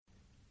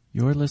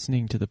You're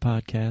listening to the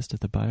podcast of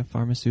the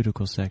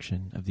Biopharmaceutical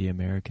section of the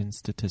American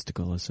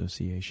Statistical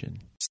Association.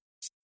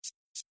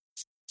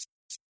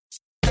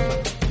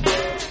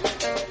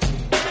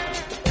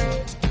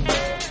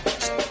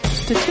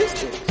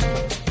 Statistics.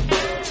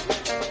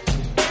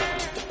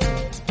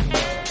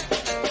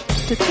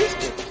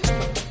 Statistics.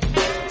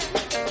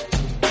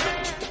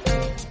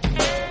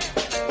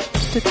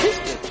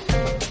 Statistics.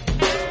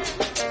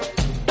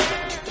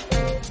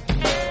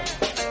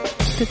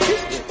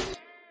 Statistics.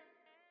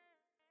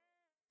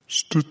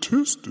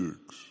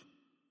 Statistics.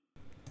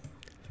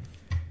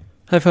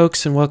 Hi,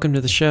 folks, and welcome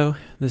to the show.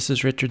 This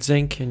is Richard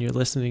Zink, and you're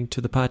listening to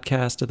the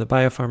podcast of the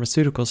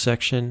Biopharmaceutical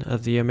section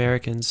of the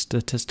American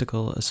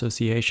Statistical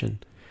Association.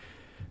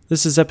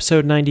 This is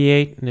episode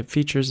 98, and it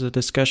features a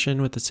discussion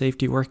with the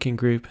Safety Working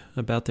Group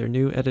about their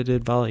new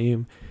edited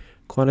volume,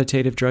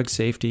 Quantitative Drug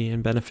Safety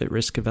and Benefit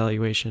Risk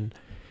Evaluation,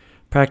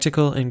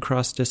 Practical and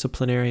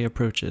Cross-Disciplinary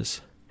Approaches.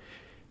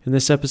 In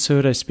this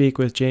episode, I speak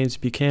with James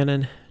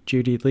Buchanan,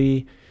 Judy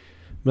Lee,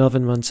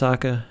 Melvin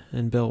Monsaka,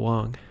 and Bill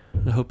Wong.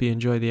 I hope you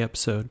enjoy the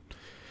episode.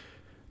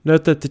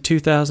 Note that the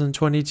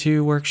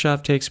 2022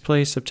 workshop takes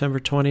place September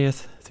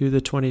 20th through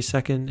the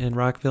 22nd in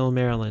Rockville,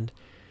 Maryland.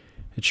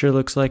 It sure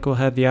looks like we'll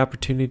have the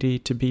opportunity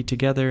to be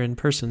together in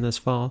person this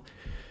fall,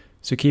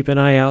 so keep an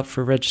eye out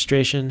for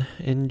registration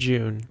in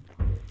June.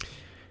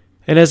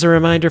 And as a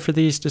reminder for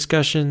these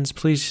discussions,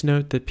 please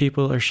note that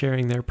people are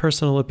sharing their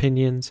personal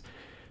opinions,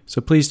 so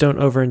please don't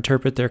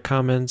overinterpret their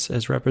comments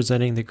as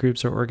representing the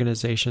groups or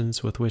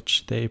organizations with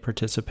which they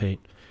participate.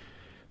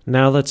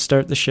 Now let's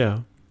start the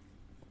show.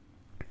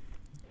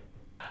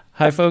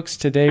 Hi folks,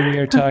 today we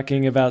are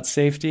talking about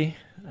safety.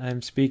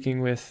 I'm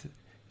speaking with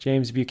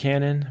James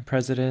Buchanan,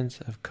 President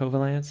of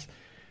Covalence,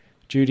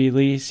 Judy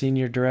Lee,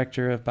 Senior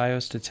Director of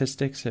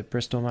Biostatistics at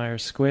Bristol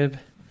Myers Squibb,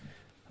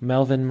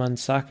 Melvin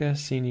Monsaka,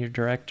 Senior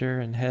Director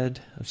and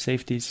Head of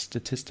Safety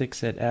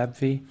Statistics at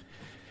AbbVie,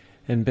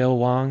 and Bill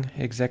Wong,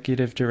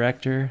 Executive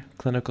Director,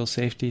 Clinical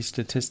Safety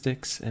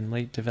Statistics and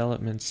Late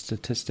Development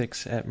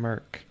Statistics at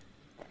Merck.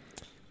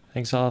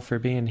 Thanks all for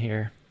being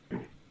here.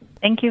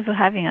 Thank you for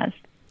having us.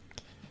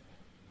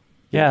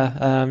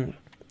 Yeah,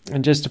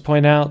 and just to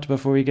point out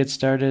before we get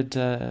started,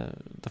 the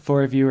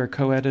four of you are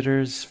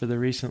co-editors for the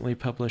recently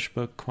published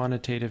book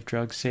Quantitative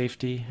Drug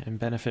Safety and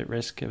Benefit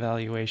Risk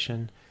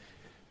Evaluation,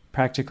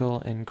 Practical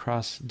and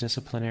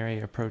Cross-Disciplinary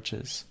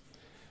Approaches.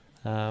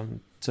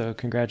 So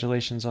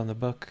congratulations on the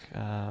book.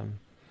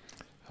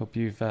 Hope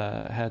you've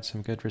had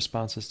some good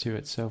responses to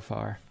it so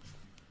far.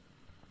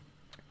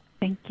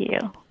 Thank you.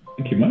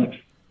 Thank you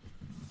much.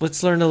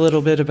 Let's learn a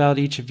little bit about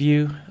each of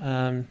you.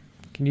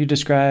 Can you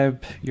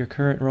describe your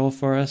current role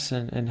for us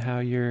and how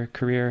your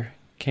career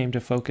came to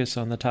focus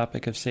on the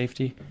topic of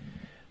safety?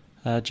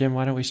 Jim,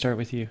 why don't we start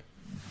with you?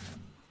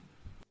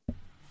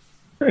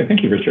 Great.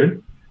 Thank you,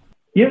 Richard.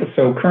 Yeah,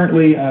 so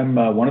currently I'm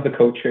one of the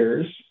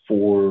co-chairs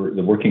for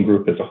the working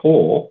group as a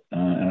whole,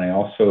 and I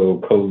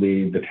also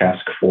co-lead the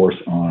task force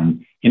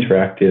on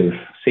interactive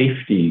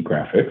safety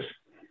graphics.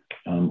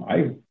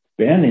 I've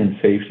been in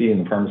safety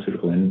in the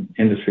pharmaceutical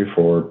industry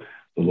for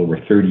a little over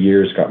 30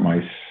 years, got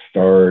my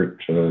start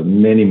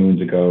many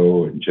moons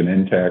ago at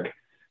Genentech,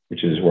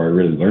 which is where I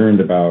really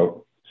learned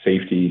about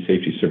safety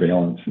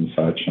surveillance and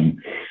such,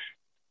 and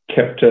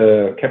kept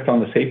on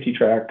the safety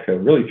track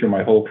really through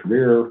my whole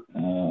career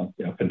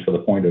up until the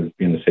point of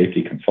being a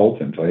safety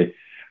consultant. I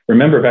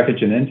remember back at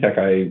Genentech,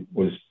 I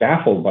was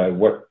baffled by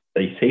what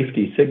a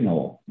safety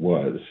signal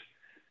was.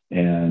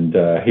 And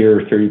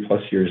here 30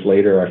 plus years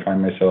later, I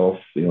find myself,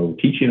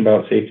 teaching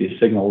about safety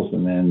signals,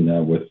 and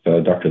then with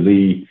Dr.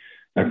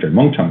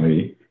 Mungtong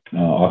Lee,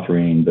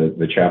 authoring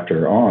the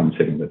chapter on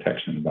signal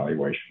detection and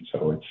evaluation.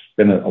 So it's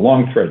been a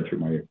long thread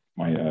through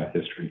my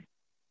history.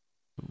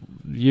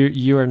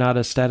 You are not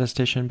a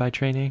statistician by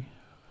training?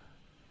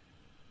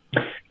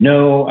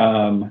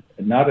 No,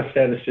 not a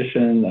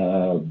statistician,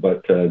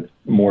 but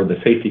more the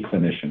safety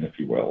clinician, if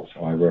you will.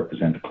 So I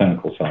represent the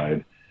clinical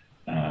side,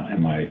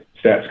 and my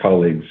stats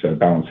colleagues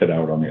balance it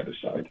out on the other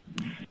side.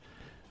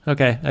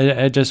 Okay,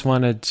 I just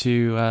wanted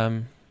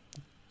to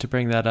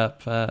bring that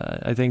up.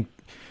 I think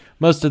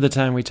most of the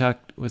time we talk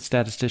with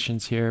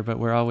statisticians here, but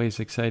we're always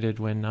excited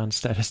when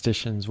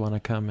non-statisticians want to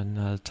come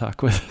and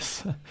talk with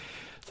us.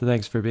 So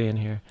thanks for being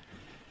here.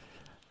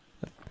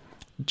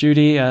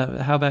 Judy,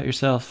 how about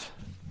yourself?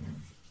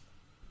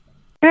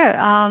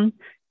 Sure.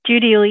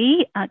 Judy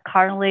Lee,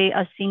 currently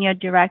a Senior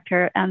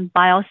Director and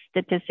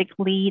Biostatistics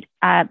Lead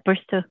at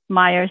Bristol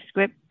Myers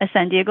Squibb at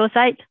San Diego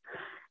site.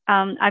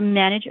 I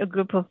manage a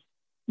group of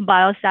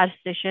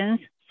biostatisticians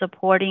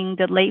supporting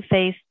the late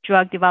phase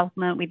drug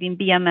development within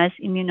BMS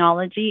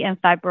immunology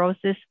and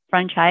fibrosis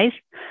franchise.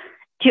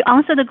 To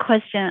answer the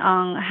question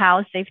on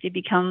how safety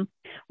become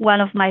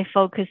one of my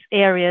focus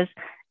areas,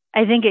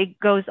 I think it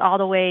goes all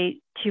the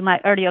way to my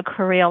earlier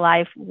career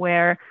life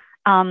where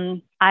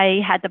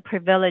I had the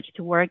privilege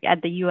to work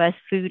at the U.S.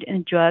 Food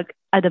and Drug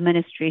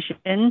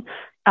Administration,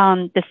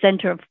 the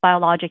Center of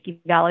Biologic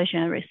Evaluation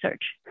and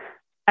Research.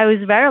 I was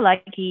very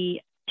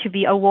lucky to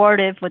be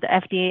awarded with the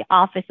FDA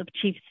Office of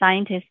Chief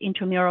Scientist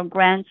intramural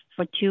grants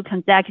for 2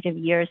 consecutive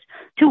years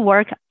to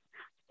work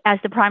as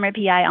the primary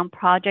PI on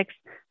projects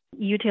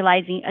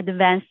utilizing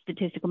advanced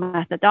statistical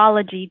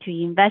methodology to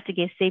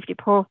investigate safety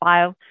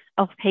profile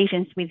of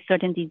patients with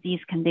certain disease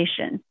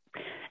conditions.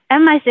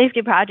 And my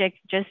safety projects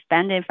just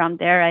expanded from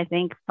there, I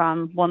think,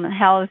 from women's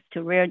health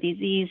to rare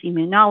disease,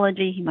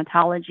 immunology,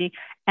 hematology,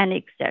 and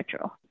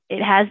etc.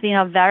 It has been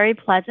a very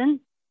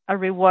pleasant, a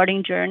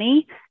rewarding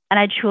journey, and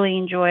I truly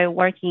enjoy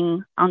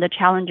working on the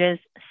challenges,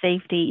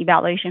 safety,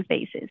 evaluation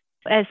phases.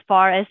 As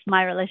far as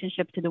my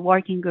relationship to the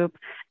working group,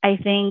 I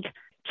think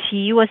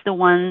Qi was the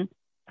one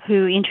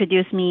who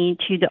introduced me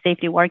to the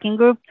safety working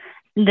group.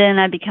 Then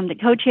I became the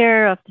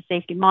co-chair of the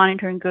safety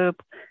monitoring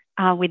group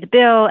with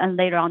Bill, and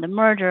later on the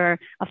merger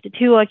of the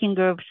 2 working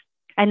groups.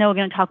 I know we're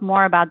going to talk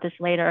more about this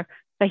later,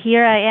 but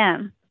here I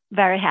am,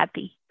 very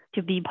happy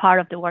to be part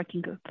of the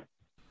working group.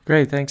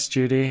 Great, thanks,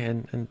 Judy.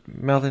 And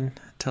Melvin,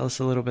 tell us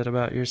a little bit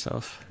about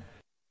yourself.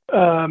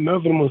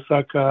 Melvin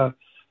Musaka.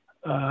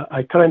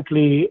 I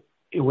currently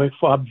work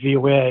for AbbVie,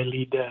 where I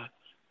lead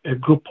a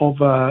group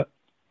of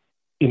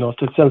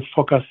citizens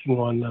focusing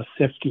on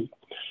safety.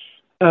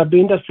 The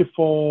industry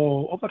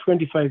for over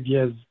 25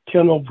 years,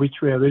 10 of which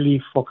we are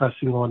really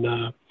focusing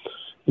on,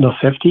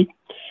 safety,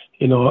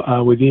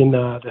 within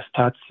the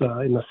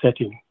stats in a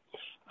setting.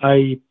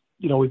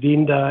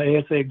 Within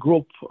the ASA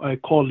group, I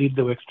co-lead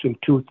the workstream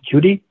 2,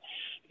 Judy,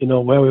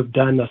 where we've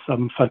done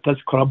some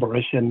fantastic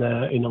collaboration,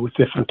 with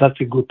a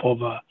fantastic group of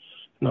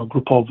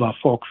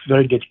folks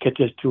very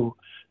dedicated to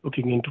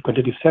looking into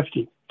quantitative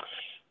safety.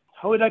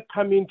 How did I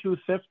come into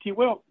safety?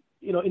 Well,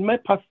 in my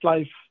past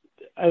life,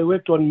 I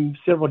worked on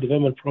several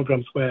development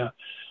programs where,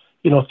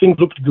 things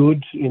looked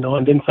good,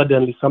 and then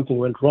suddenly something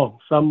went wrong.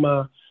 Some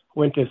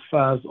went as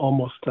far as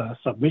almost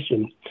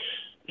submission.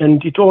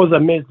 And it always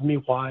amazed me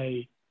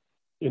why,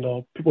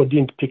 people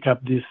didn't pick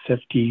up these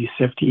safety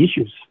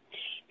issues.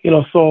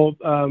 So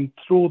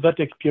through that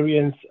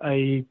experience,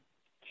 I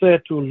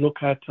started to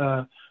look at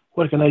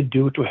what can I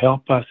do to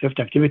help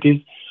safety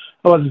activities.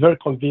 I was very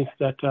convinced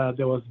that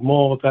there was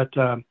more that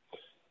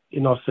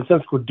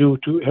citizens could do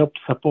to help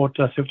support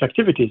safety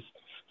activities.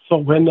 So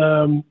when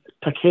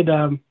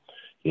Takeda,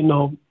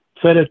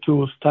 decided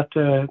to start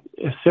a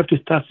safety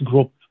stats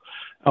group,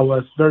 I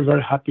was very,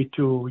 very happy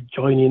to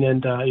join in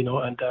and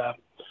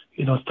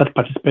start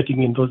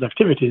participating in those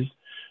activities.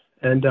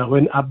 And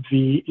when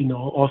AbbVie,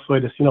 also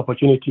had a same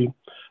opportunity,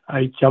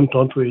 I jumped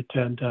onto it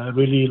and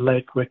really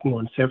like working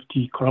on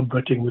safety,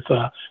 collaborating with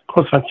a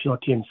cross-functional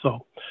team.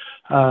 So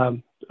I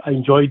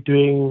enjoyed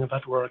doing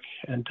that work,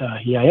 and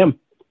here I am.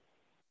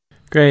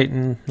 Great.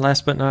 And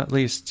last but not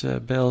least,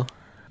 Bill.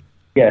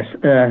 Yes,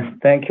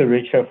 thank you,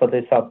 Richard, for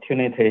this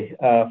opportunity.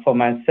 For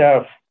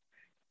myself,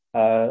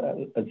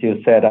 as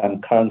you said,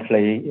 I'm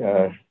currently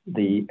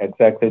the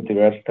Executive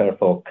Director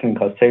for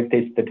Clinical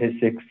Safety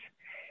Statistics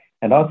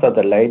and also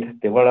the late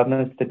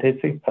development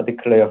statistics,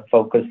 particularly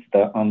focused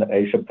on the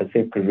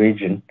Asia-Pacific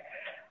region.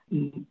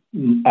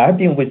 I've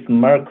been with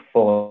Merck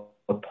for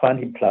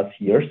 20 plus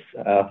years.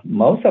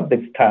 Most of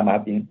this time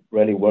I've been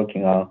really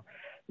working on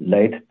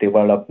late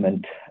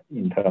development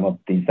in terms of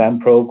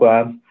design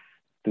program,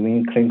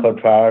 doing clinical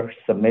trials,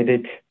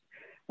 submitted,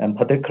 and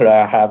particularly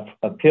I have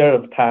a period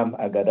of time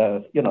I got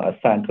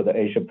assigned to the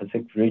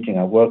Asia-Pacific region.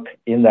 I worked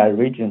in that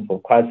region for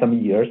quite some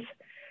years.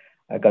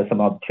 I got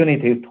some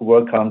opportunities to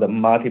work on the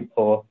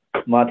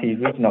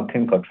multi-regional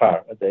clinical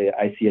trial, the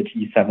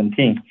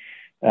ICH-E17.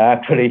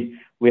 Actually,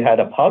 we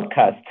had a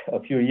podcast a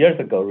few years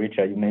ago,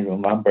 Richard, you may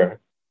remember,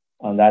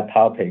 on that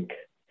topic.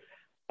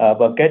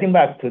 But getting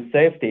back to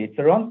safety, it's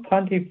around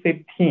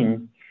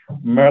 2015,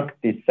 Merck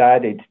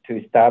decided to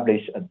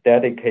establish a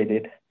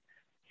dedicated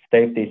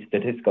safety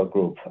statistical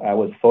group. I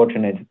was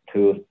fortunate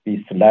to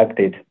be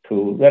selected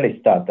to really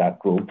start that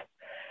group.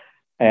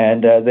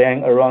 And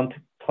then around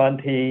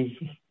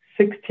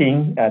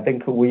 2016, I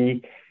think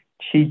Qi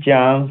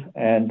Jiang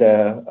and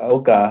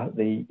Olga,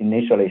 they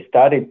initially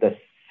started the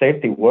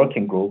safety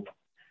working group,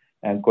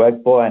 and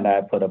Greg Boyle and I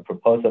put a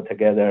proposal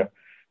together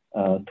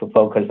to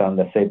focus on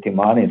the safety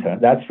monitor.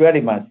 That's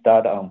really my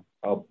start of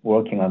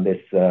working on this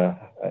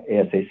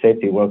ASA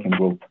safety working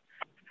group.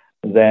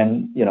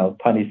 Then,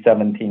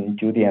 2017,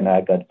 Judy and I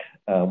got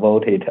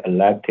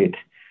elected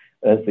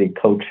as the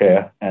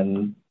co-chair,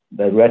 and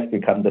the rest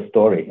become the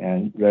story.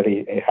 And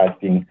really, it has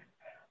been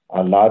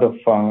a lot of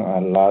fun,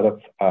 a lot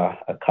of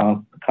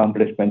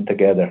accomplishment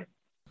together.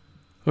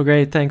 Well,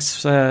 great.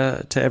 Thanks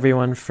to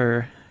everyone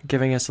for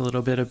giving us a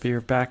little bit of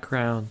your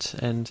background.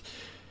 And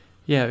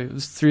yeah, it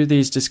was through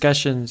these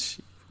discussions,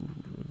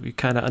 we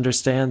kind of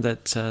understand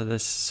that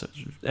this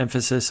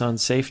emphasis on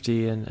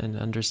safety and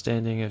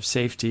understanding of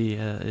safety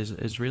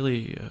is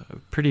really a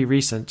pretty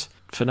recent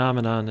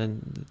phenomenon.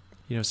 And,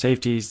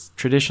 safety's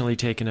traditionally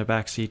taken a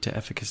backseat to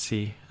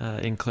efficacy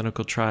in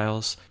clinical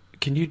trials.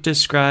 Can you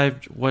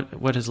describe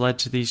what has led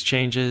to these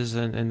changes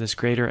and this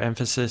greater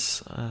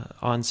emphasis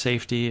on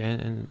safety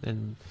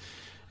and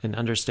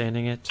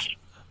understanding it?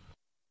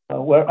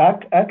 Well,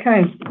 I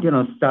can,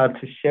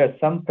 start to share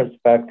some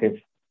perspective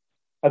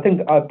I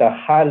think at the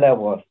high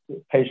level,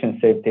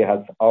 patient safety has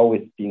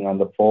always been on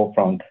the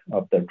forefront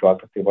of the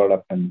drug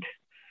development.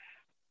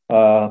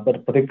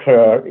 But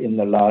particularly in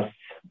the last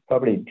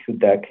probably 2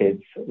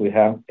 decades, we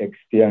have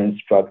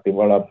experienced drug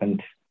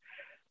development.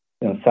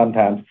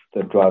 Sometimes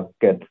the drug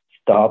gets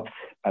stopped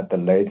at the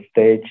late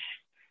stage,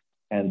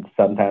 and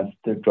sometimes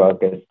the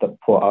drug gets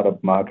pulled out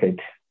of market.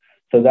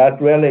 So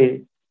that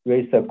really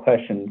raised the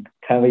question,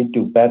 can we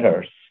do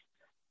better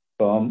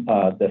from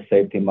the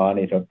safety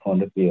monitor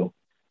point of view?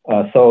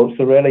 So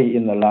really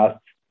in the last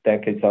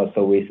decades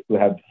also, we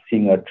have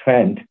seen a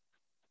trend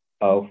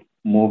of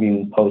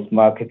moving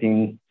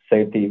post-marketing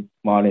safety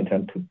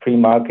monitoring to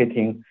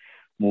pre-marketing,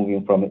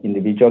 moving from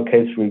individual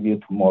case review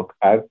to more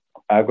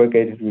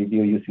aggregated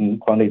review using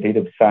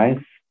quantitative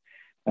science,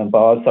 but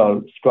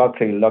also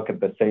structurally look at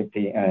the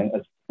safety, and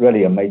it's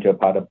really a major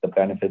part of the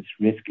benefits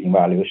risk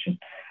evaluation.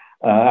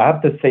 I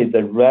have to say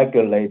the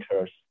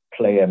regulators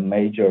play a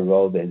major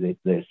role in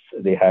this.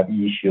 They have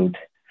issued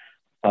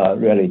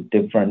really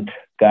different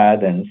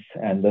guidance,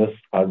 and those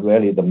are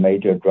really the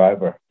major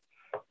driver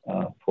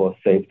for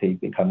safety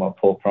become a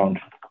forefront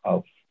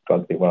of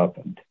drug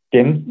development.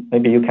 Jim,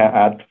 maybe you can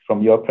add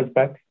from your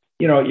perspective.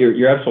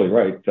 You're absolutely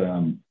right.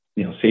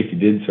 Safety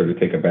did sort of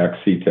take a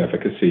backseat to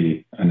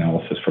efficacy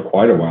analysis for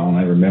quite a while. And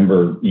I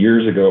remember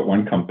years ago at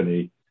one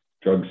company,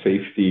 drug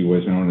safety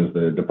was known as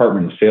the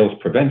Department of Sales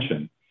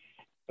Prevention.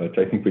 But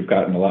I think we've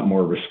gotten a lot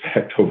more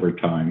respect over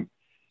time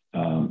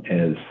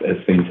as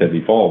things have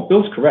evolved.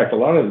 Bill's correct. A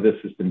lot of this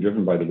has been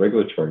driven by the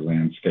regulatory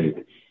landscape.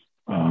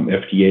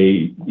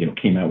 FDA,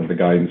 came out with the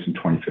guidance in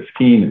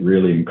 2015. It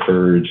really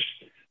encouraged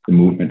the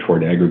movement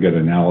toward aggregate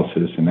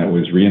analysis, and that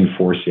was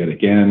reinforced yet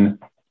again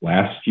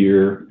last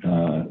year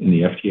in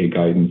the FDA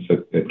guidance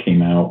that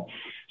came out.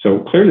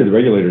 So clearly the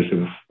regulators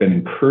have been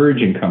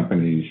encouraging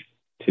companies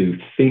to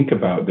think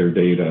about their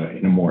data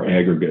in a more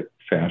aggregate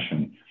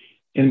fashion.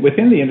 And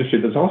within the industry,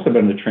 there's also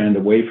been a trend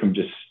away from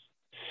just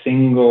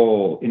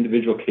single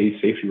individual case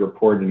safety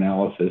report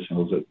analysis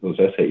and those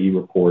SAE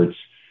reports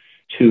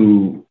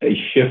to a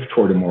shift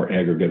toward a more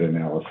aggregate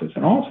analysis,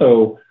 and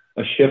also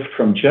a shift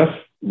from just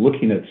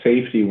looking at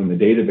safety when the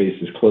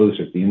database is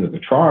closed at the end of the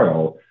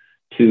trial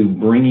to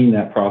bringing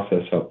that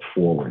process up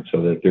forward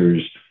so that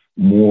there's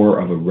more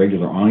of a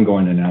regular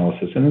ongoing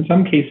analysis, and in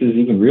some cases,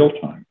 even real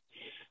time.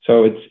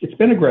 So it's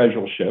been a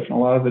gradual shift, and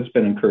a lot of it's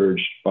been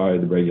encouraged by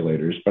the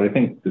regulators, but I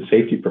think the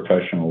safety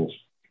professionals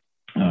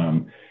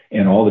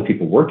and all the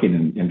people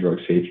working in drug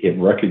safety have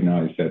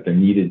recognized that there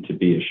needed to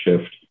be a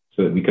shift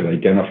so that we could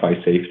identify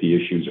safety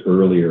issues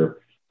earlier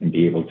and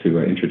be able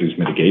to introduce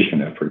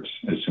mitigation efforts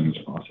as soon as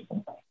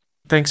possible.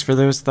 Thanks for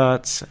those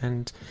thoughts.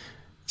 And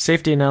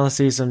safety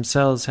analyses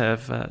themselves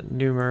have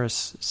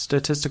numerous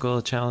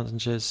statistical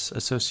challenges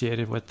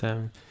associated with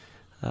them.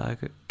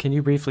 Can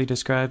you briefly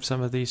describe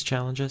some of these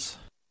challenges?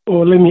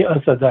 Oh, let me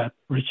answer that,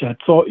 Richard.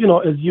 So,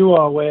 as you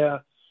are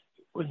aware,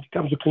 when it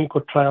comes to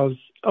clinical trials,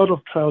 a lot of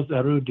trials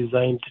are really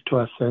designed to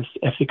assess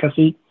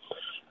efficacy.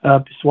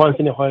 It's once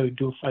in a while you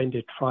do find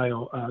a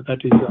trial that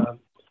is,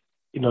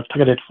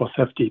 targeted for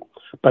safety.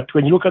 But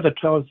when you look at the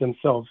trials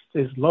themselves,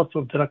 there's lots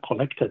of data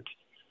collected,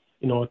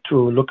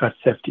 to look at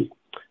safety.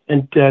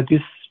 And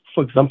this,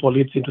 for example,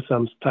 leads into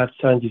some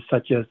challenges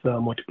such as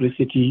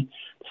multiplicity,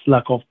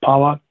 lack of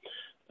power.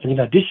 And in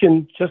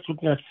addition, just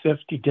looking at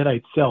safety data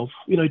itself,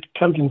 it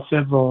comes in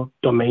several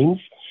domains,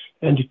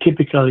 and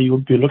typically you'll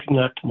be looking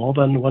at more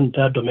than one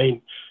data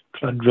domain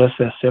to address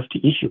a safety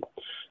issue.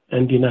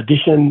 And in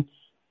addition,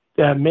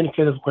 there are many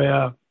cases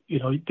where,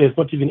 there's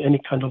not even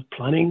any kind of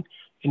planning,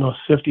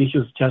 safety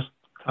issues just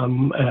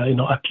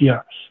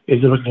appear as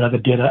you're looking at the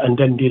data, and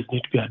then these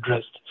need to be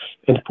addressed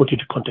and put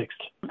into context.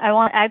 I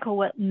want to echo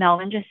what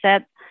Melvin just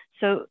said.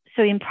 So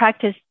in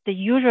practice, the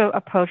usual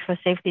approach for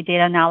safety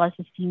data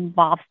analysis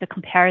involves the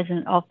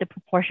comparison of the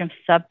proportion of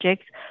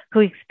subjects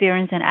who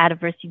experience an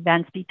adverse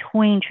event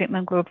between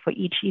treatment group for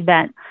each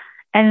event.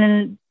 And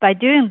then by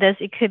doing this,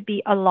 it could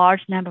be a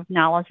large number of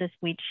analysis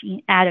which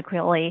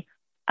inadequately,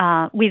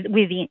 with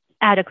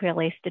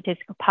inadequately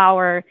statistical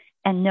power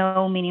and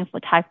no meaningful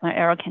type 1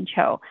 error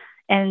control.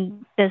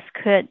 And this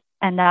could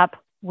end up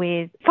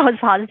with false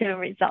positive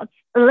results.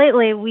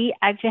 Lately, we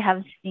actually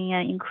have seen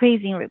an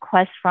increasing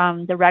request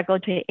from the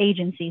regulatory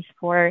agencies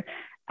for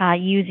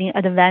using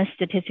advanced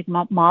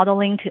statistical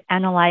modeling to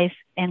analyze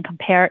and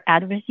compare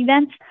adverse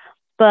events.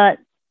 But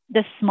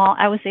the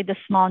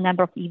small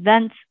number of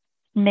events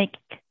make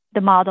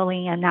the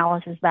modeling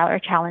analysis rather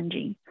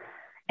challenging.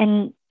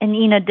 And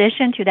in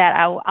addition to that,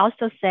 I will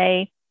also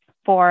say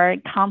for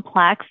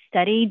complex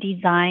study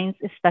designs,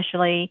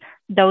 especially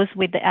those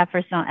with the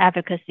efforts on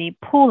efficacy,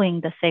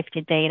 pooling the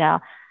safety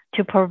data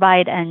to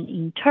provide an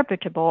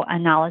interpretable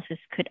analysis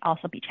could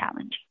also be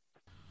challenging.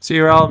 So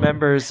you're all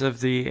members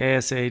of the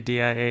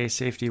ASA-DIA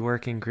Safety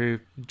Working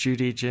Group.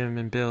 Judy, Jim,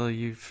 and Bill,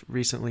 you've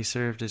recently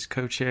served as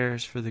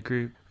co-chairs for the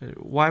group.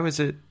 Why was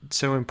it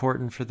so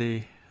important for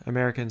the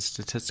American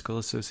Statistical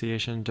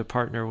Association to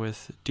partner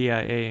with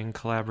DIA and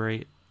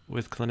collaborate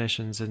with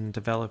clinicians in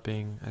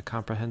developing a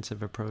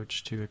comprehensive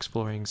approach to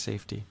exploring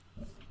safety?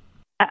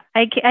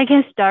 I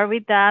can start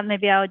with that.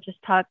 Maybe I'll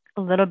just talk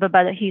a little bit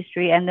about the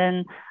history, and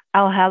then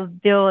I'll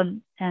have Bill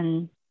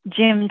and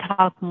Jim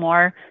talk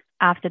more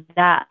after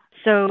that.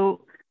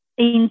 So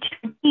in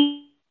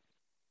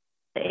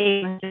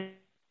 2008,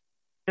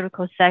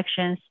 the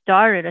section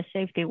started a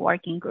safety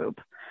working group.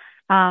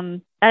 I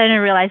didn't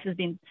realize it's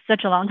been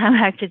such a long time.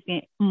 Actually, it's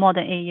been more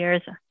than 8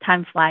 years.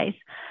 Time flies.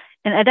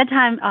 And at that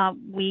time,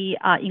 we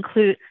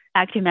include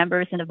active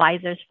members and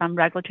advisors from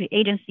regulatory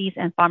agencies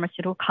and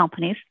pharmaceutical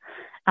companies.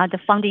 The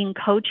founding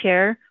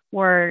co-chair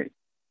were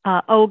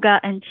Olga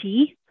and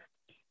T.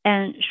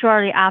 And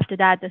shortly after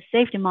that, the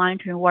safety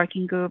monitoring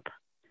working group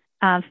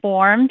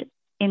formed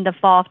in the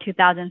fall of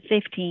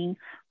 2015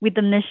 with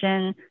the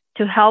mission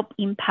to help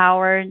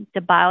empower the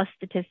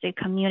biostatistic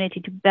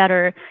community to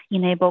better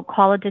enable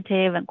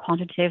qualitative and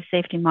quantitative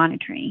safety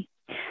monitoring.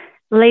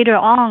 Later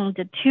on,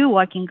 the two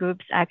working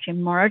groups actually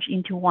merged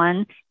into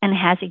one and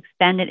has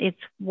expanded its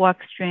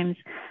work streams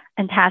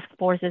and task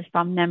forces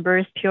from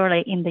members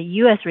purely in the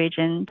US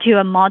region to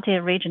a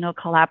multi-regional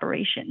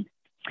collaboration.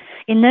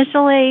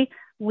 Initially,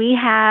 we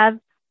have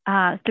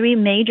three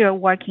major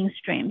working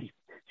streams.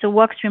 So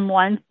work stream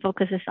 1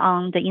 focuses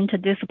on the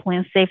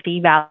interdisciplinary safety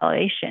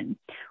evaluation.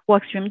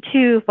 Work stream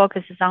 2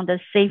 focuses on the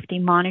safety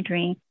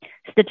monitoring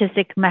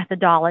statistic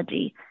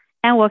methodology.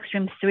 And work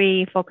stream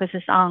 3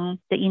 focuses on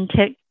the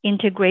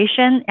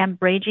integration and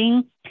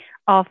bridging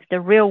of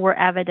the real-world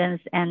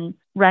evidence and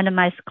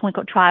randomized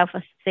clinical trial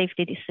for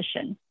safety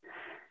decision.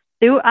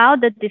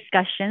 Throughout the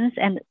discussions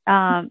and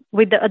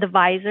with the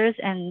advisors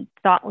and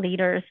thought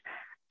leaders,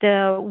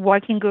 the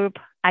working group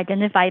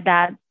identified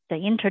that the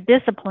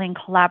interdisciplinary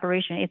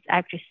collaboration is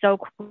actually so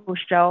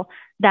crucial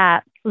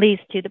that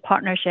leads to the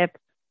partnership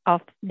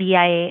of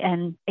DIA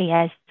and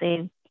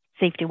ASA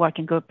Safety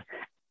Working Group.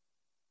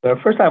 Well,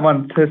 first I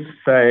want to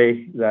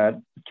say that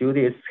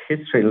Judy's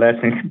history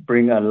lesson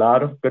bring a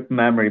lot of good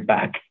memory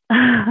back.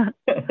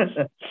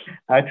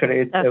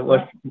 Actually, it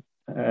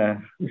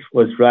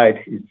was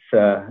right. We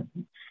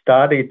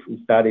started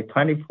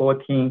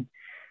 2014,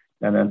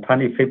 and then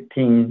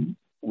 2015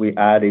 we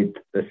added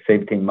the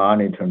safety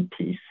monitoring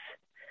piece.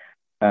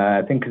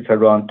 I think it's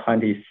around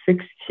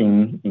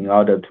 2016 in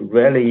order to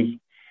really,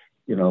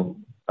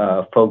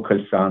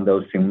 focus on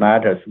those things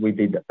matters. We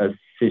did a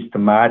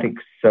systematic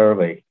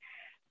survey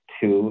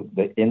to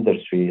the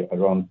industry.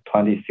 Around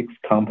 26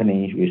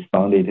 companies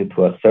responded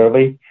to a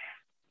survey.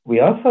 We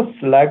also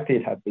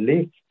selected, I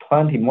believe,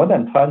 more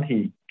than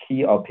 20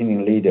 key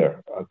opinion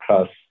leaders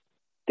across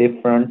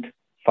different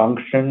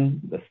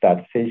functions, the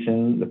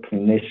statistician, the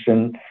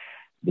clinician,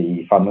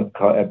 the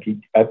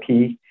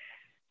pharmacoepi,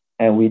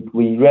 and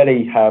we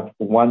really have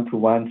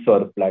one-to-one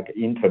sort of like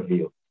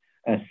interview.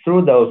 And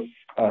through those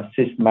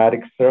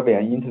systematic survey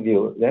and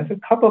interview, there's a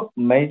couple of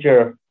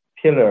major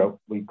pillars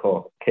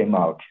came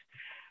out.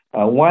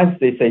 Once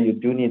they say you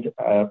do need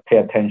to pay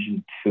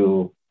attention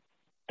to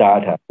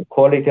data, the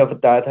quality of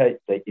data,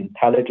 the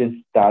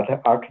intelligence data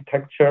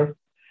architecture.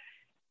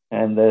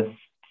 And the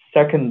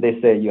second,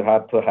 they say you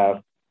have to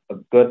have a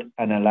good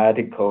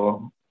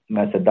analytical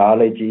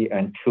methodology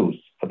and tools.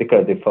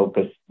 Particularly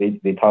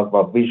they talk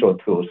about visual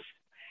tools.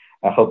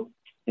 I hope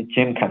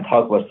Jim can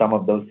talk about some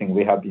of those things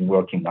we have been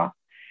working on.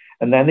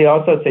 And then they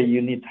also say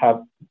you need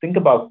to think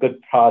about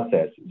good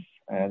processes.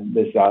 And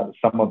these are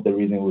some of the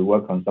reasons we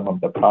work on some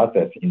of the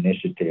process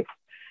initiatives.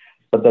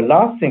 But the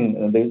last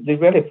thing, they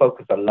really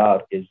focus a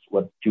lot is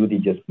what Judy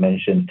just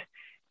mentioned,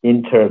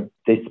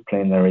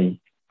 interdisciplinary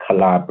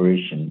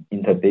collaboration,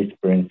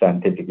 interdisciplinary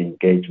scientific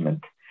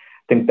engagement. I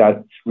think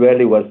that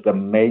really was the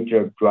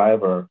major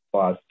driver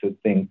for us to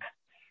think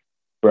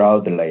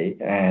broadly.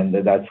 And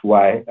that's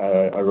why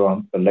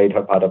around the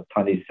later part of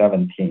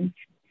 2017,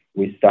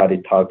 we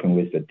started talking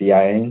with the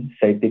DIN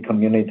safety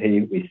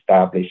community. We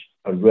established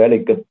a really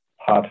good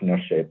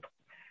partnership.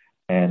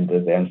 And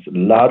there's a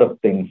lot of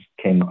things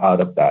came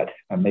out of that.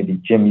 And maybe,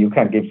 Jim, you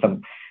can give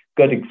some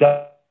good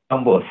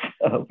examples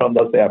from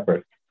those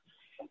efforts.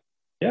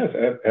 Yes,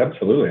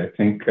 absolutely. I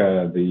think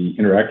the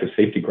Interactive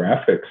Safety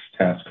Graphics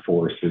Task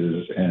Force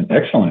is an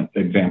excellent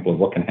example of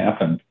what can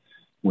happen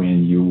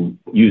when you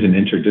use an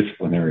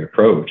interdisciplinary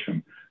approach.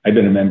 I've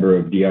been a member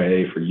of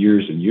DIA for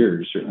years and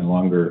years, certainly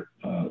longer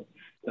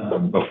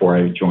before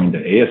I joined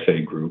the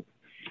ASA group.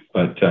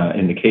 But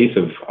in the case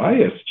of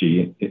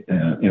ISG,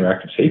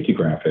 Interactive Safety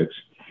Graphics,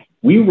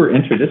 we were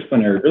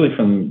interdisciplinary really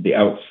from the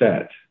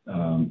outset.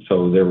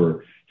 So there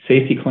were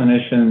safety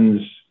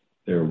clinicians,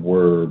 there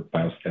were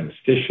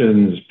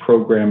biostatisticians,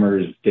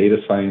 programmers, data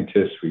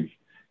scientists. We've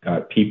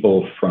got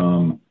people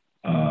from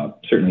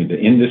certainly the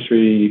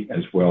industry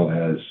as well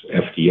as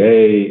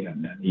FDA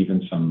and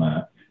even some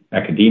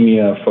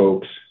academia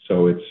folks.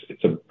 So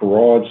it's a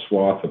broad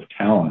swath of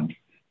talent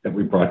that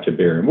we brought to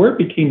bear. And where it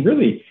became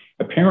really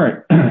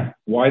apparent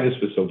why this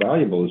was so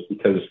valuable is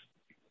because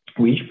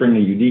we each bring a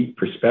unique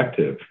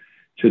perspective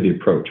to the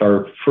approach.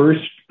 Our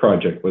first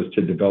project was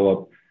to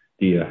develop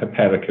the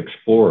Hepatic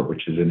Explorer,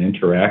 which is an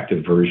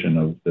interactive version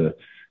of the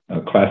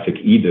classic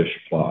EDISH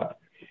plot.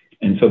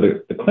 And so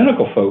the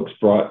clinical folks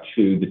brought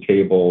to the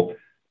table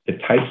the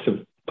types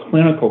of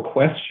clinical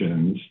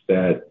questions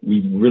that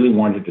we really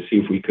wanted to see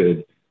if we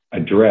could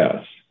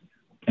address.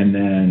 And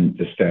then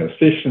the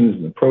statisticians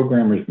and the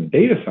programmers and the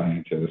data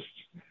scientists,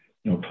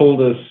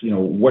 told us,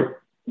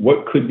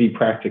 what could be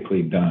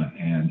practically done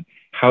and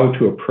how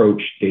to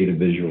approach data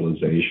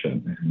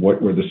visualization and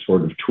what were the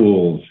sort of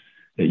tools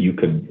that you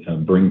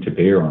could bring to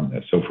bear on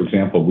this. So, for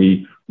example,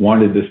 we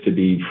wanted this to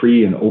be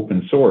free and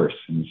open source.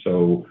 And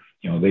so,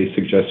 they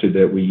suggested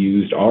that we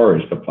used R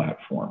as the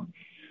platform.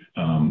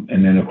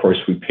 And then, of course,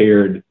 we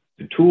paired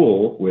the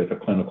tool with a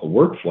clinical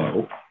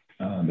workflow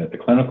that the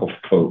clinical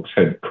folks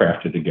had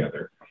crafted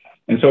together.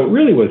 And so it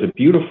really was a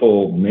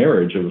beautiful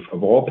marriage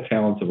of all the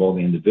talents of all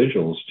the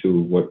individuals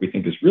to what we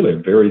think is really a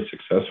very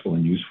successful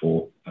and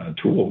useful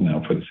tool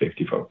now for the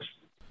safety folks.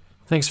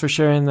 Thanks for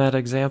sharing that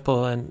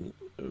example. And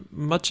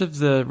much of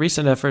the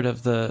recent effort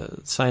of the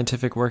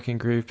scientific working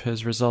group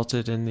has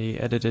resulted in the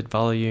edited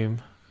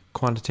volume,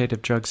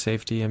 Quantitative Drug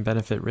Safety and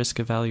Benefit Risk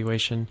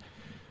Evaluation,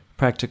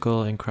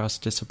 Practical and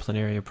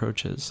Cross-Disciplinary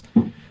Approaches.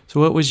 So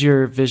what was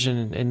your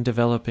vision in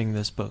developing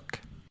this book?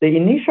 The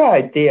initial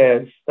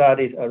idea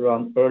started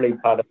around early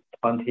part of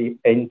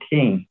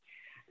 2018.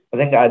 I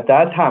think at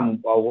that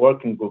time, our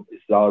working group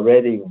is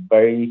already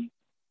very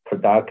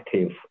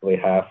productive. We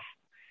have,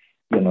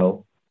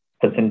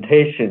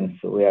 presentations.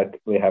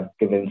 We have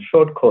given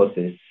short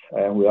courses,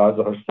 and we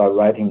also start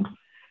writing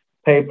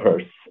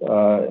papers.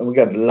 And we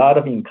got a lot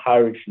of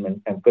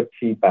encouragement and good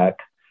feedback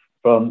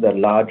from the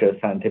larger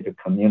scientific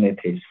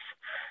communities.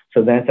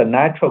 So there's a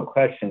natural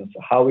question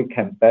how we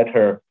can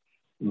better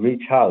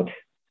reach out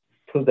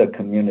to the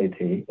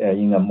community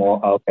in a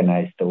more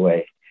organized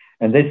way.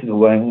 And this is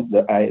when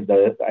the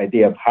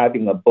idea of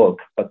having a book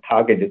but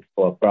targeted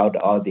for a broad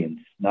audience,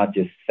 not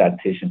just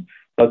statisticians,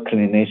 but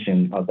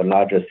clinicians of the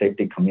larger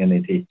safety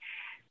community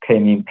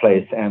came in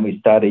place. And we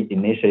started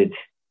initiate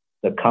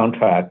the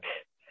contract.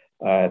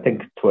 I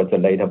think towards the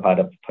later part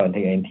of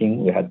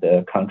 2018, we had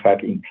the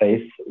contract in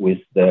place with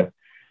the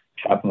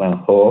Chapman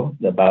Hall,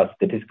 the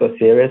biostatistical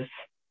series.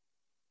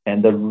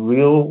 And the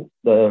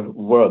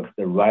work,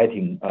 the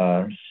writing,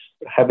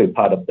 heavy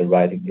part of the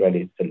writing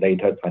really is the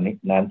later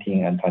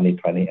 2019 and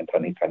 2020 and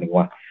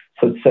 2021.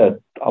 So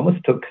it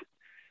almost took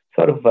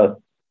sort of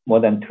more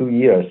than 2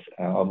 years,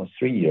 almost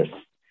 3 years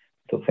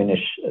to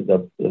finish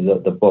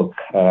the book.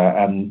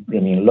 And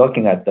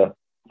looking at the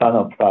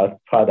final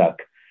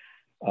product,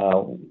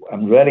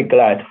 I'm really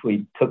glad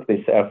we took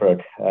this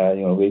effort.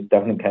 We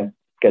definitely can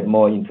get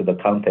more into the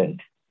content.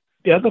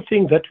 The other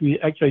thing that we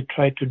actually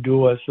tried to do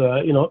was,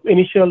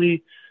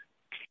 initially,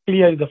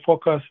 clearly the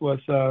focus was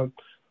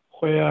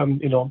where,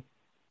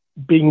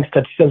 being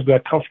statisticians, we are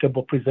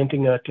comfortable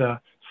presenting at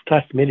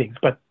staff meetings.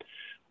 But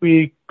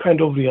we kind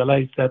of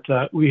realized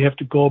that we have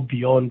to go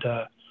beyond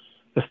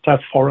the staff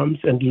forums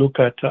and look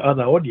at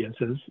other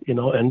audiences,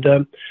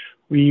 and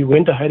we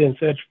went ahead and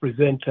said to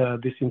present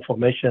this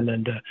information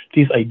and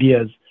these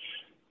ideas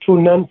to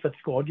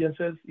non-statistical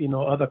audiences,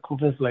 other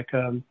conferences like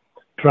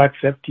drug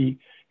safety,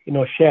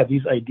 share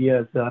these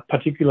ideas,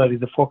 particularly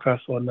the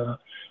focus on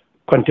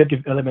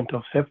quantitative element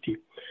of safety,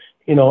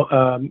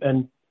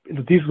 and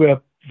these were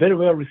very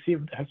well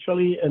received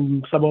actually.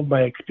 And some of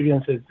my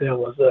experiences there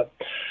was, the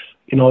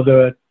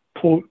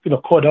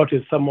called out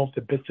as some of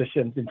the best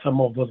sessions in some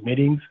of those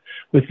meetings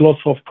with lots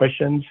of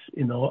questions,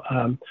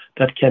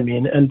 that came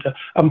in. And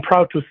I'm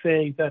proud to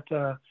say that,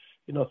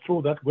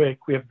 through that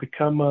work, we have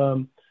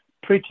become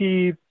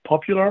pretty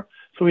popular.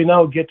 So we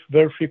now get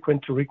very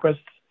frequent requests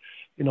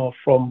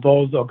from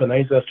those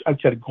organizers to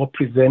actually go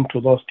present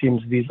to those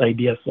teams these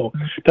ideas. So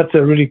that's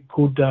a really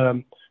good,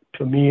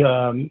 to me,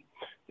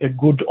 a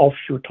good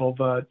offshoot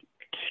of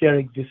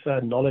sharing this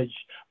knowledge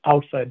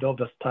outside of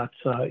the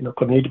stats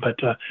community, but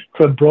to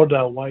a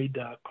broader,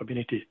 wider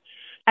community.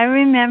 I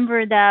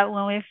remember that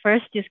when we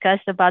first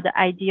discussed about the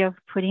idea of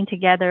putting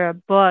together a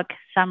book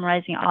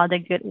summarizing all the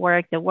good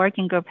work the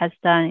working group has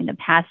done in the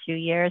past few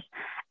years,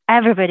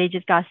 everybody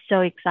just got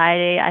so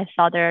excited. I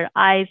saw their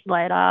eyes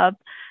light up.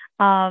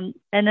 And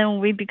then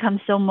we become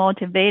so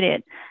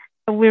motivated.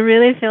 We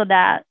really feel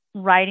that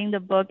writing the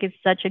book is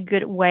such a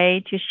good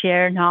way to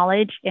share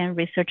knowledge and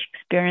research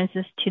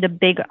experiences to the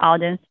bigger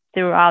audience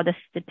throughout the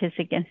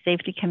statistic and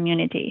safety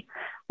community,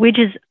 which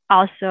is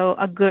also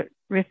a good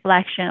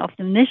reflection of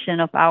the mission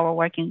of our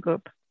working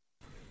group.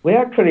 We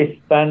actually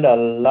spend a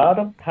lot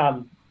of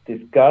time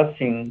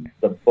discussing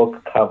the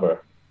book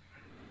cover.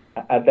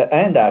 At the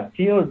end, I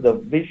feel the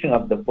vision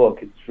of the book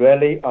is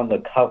really on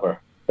the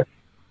cover.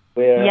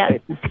 Where yes.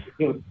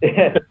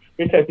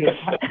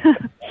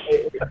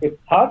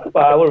 If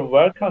possible, I would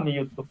welcome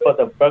you to put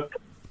the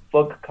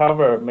book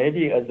cover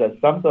maybe as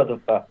some sort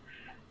of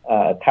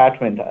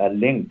attachment, a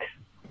link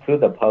to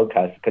the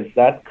podcast, because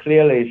that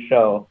clearly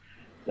shows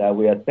that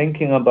we are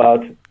thinking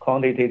about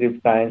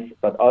quantitative science,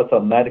 but also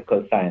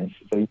medical science.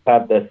 So you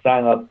have the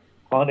science of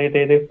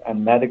quantitative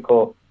and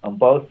medical on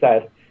both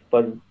sides,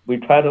 but we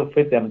try to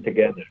fit them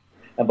together.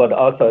 But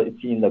also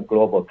it's in the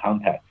global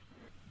context.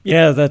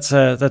 Yeah, that's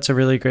a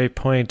really great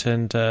point,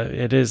 and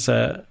it is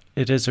a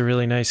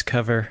really nice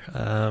cover.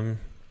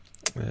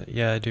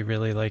 Yeah, I do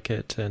really like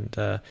it, and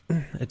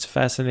it's a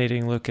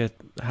fascinating look at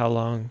how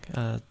long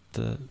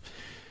the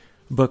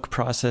book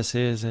process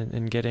is,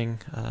 and getting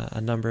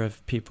a number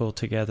of people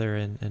together,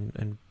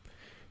 and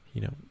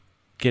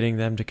getting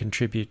them to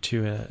contribute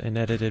to an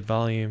edited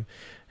volume.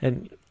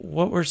 And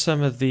what were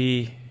some of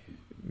the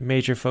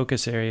major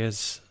focus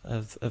areas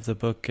of the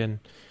book, and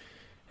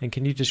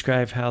can you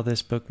describe how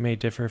this book may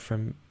differ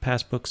from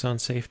past books on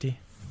safety?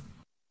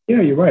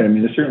 Yeah, you're right. I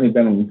mean, there's certainly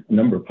been a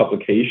number of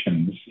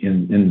publications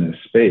in this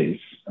space,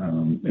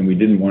 and we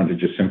didn't want to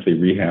just simply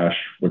rehash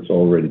what's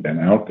already been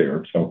out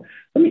there. So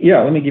let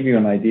me give you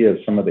an idea of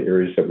some of the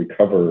areas that we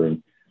cover.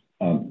 And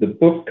the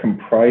book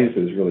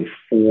comprises really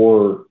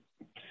 4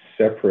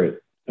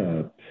 separate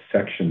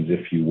sections,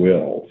 if you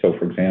will. So,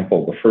 for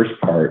example, the first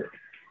part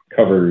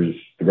covers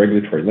the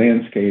regulatory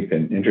landscape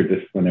and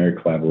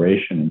interdisciplinary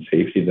collaboration and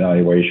safety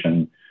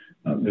evaluation.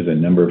 There's a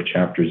number of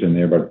chapters in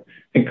there, but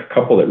I think a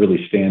couple that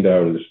really stand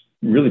out as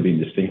really being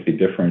distinctly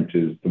different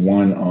is the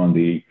one on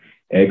the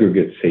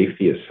aggregate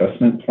safety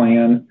assessment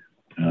plan.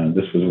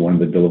 This was one of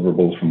the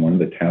deliverables from one of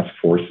the task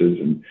forces,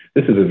 and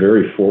this is a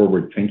very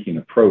forward-thinking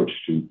approach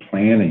to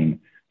planning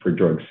for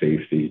drug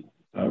safety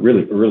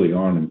really early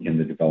on in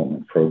the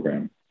development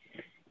program.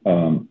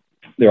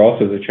 There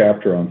also is a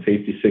chapter on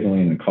safety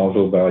signaling and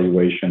causal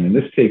evaluation, and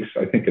this takes,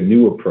 I think, a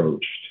new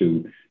approach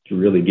to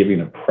really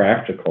giving a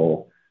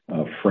practical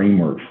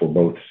framework for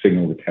both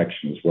signal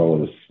detection as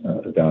well as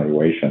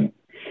evaluation.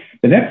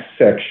 The next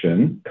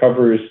section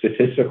covers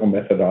statistical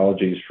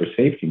methodologies for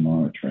safety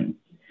monitoring.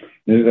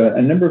 There's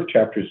a number of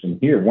chapters in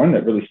here. One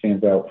that really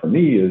stands out for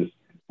me is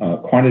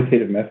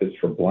quantitative methods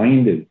for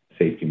blinded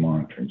safety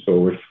monitoring.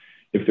 So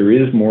if there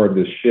is more of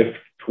this shift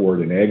toward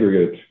an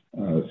aggregate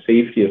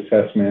safety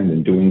assessment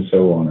and doing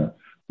so on a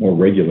more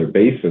regular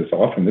basis,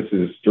 often this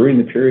is during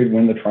the period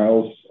when the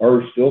trials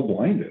are still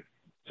blinded.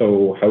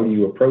 So how do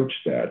you approach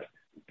that?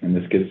 And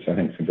this gives, I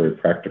think, some very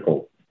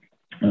practical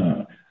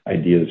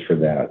ideas for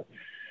that.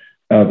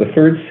 The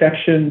third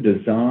section,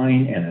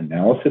 design and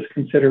analysis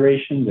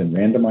considerations in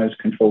randomized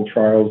controlled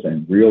trials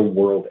and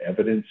real-world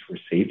evidence for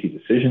safety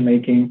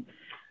decision-making.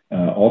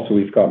 Also,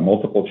 we've got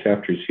multiple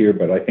chapters here,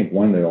 but I think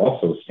one that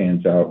also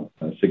stands out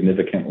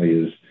significantly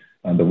is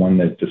the one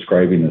that's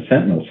describing the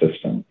Sentinel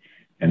system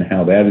and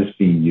how that is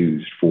being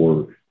used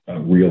for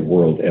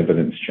real-world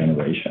evidence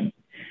generation.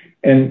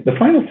 And the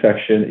final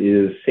section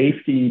is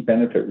safety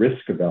benefit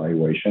risk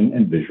evaluation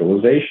and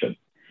visualization.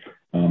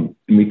 And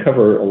we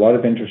cover a lot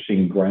of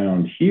interesting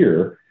ground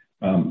here,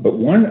 but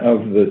one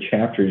of the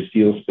chapters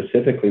deals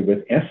specifically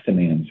with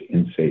estimands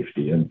in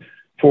safety. And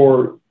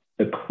for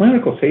the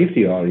clinical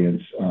safety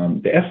audience,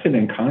 the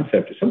estimand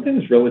concept is something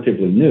that's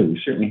relatively new.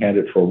 We certainly had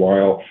it for a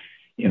while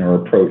in our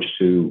approach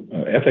to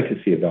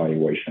efficacy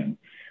evaluation,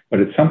 but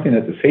it's something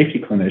that the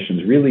safety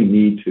clinicians really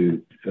need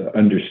to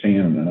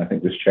understand. And I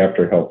think this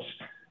chapter helps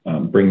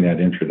bring that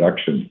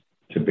introduction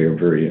to bear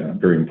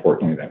very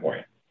importantly that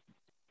way.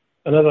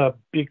 Another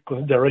big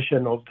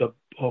consideration of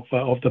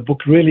the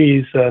book really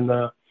is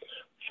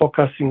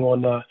focusing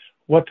on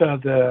what are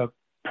the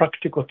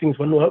practical things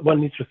one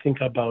needs to think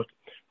about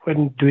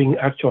when doing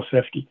actual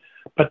safety,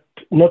 but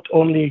not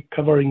only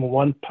covering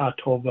one part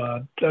of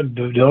the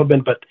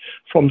development, but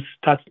from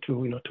start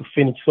to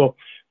finish. So,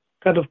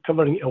 kind of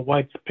covering a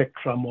wide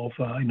spectrum of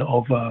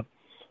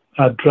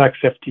drug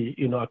safety,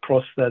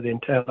 across the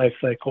entire life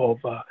cycle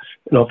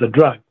of the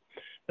drug.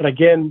 And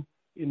again,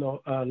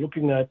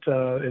 looking at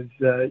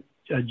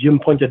as Jim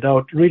pointed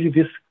out, really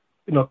this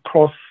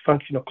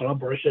cross-functional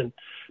collaboration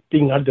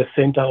being at the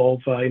center of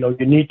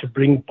you need to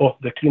bring both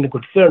the clinical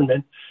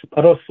discernment,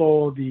 but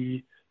also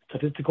the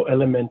statistical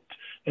element,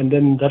 and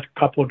then that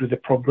coupled with the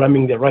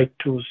programming, the right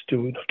tools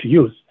to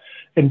use,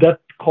 and that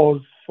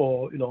calls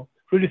for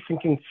really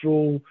thinking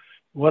through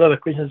what are the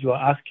questions you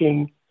are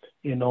asking,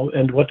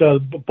 and what are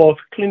both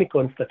clinical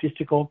and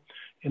statistical,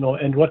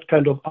 and what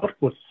kind of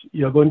outputs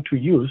you're going to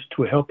use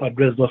to help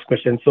address those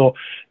questions. So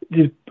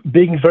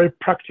being very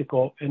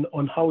practical and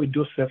on how we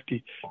do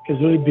safety has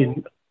really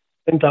been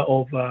center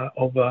of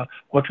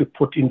what we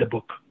put in the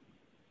book.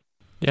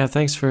 Yeah,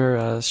 thanks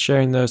for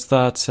sharing those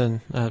thoughts.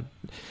 And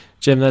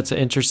Jim, that's an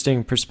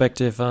interesting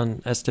perspective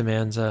on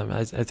estimands.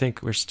 I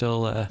think we're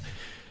still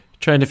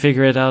trying to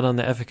figure it out on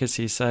the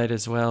efficacy side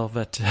as well,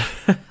 but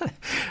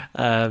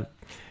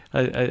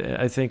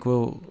I think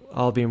we'll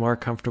all be more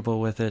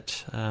comfortable with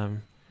it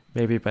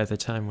maybe by the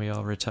time we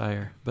all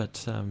retire.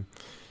 But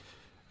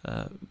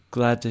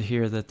glad to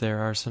hear that there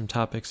are some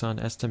topics on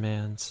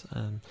estimands.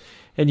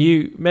 And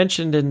you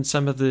mentioned in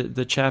some of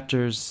the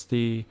chapters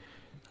the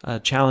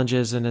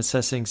challenges in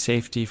assessing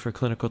safety for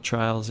clinical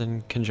trials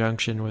in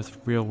conjunction with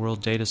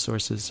real-world data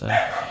sources.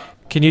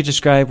 Can you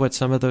describe what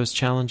some of those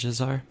challenges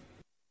are?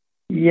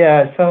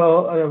 Yeah,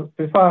 so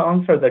before I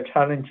answer the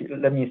challenge,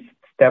 let me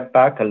step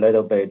back a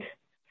little bit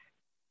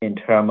in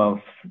terms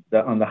of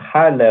on the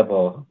high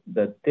level,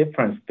 the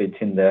difference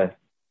between the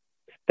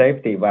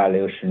safety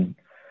evaluation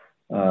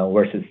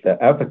versus the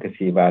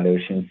efficacy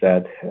evaluations,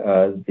 that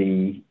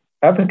the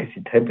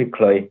efficacy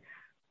typically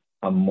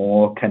are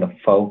more kind of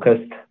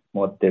focused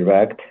more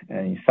direct and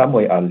in some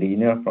way are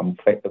linear from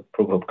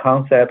proof of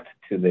concept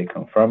to the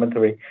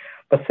confirmatory.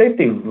 But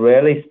safety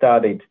really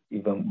started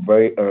even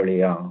very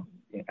early on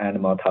in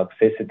animal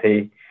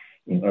toxicity,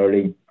 in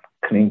early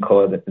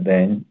clinical,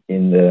 then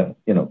in the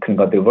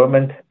clinical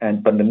development,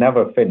 but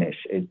never finish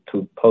it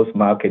to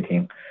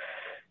post-marketing.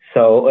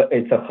 So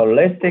it's a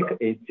holistic,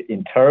 it's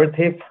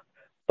iterative,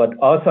 but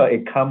also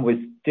it comes with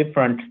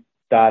different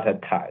data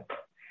type.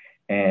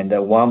 And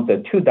one of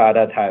the two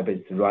data type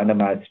is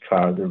randomized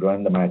trial, the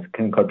randomized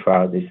clinical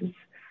trial. This is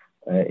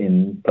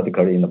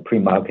particularly in the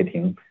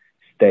pre-marketing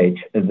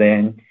stage. And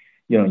then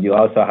you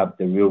also have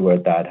the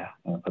real-world data,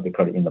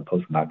 particularly in the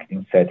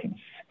post-marketing settings.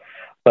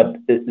 But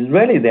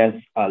really,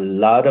 there's a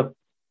lot of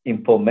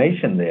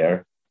information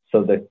there.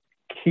 So the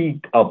key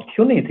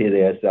opportunity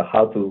there is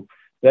how to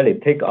really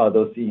take all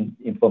those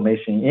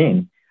information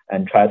in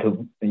and try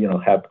to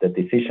help the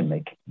decision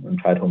making and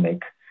try to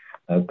make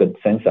a good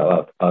sense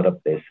out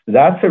of this.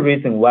 That's the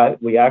reason why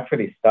we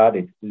actually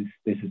started.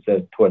 This is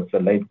towards the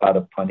late part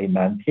of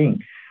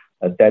 2019,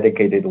 a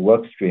dedicated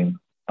work stream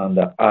on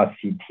the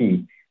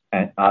RCT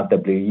and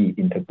RWE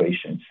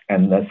integrations.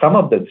 And some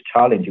of the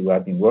challenges we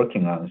have been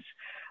working on is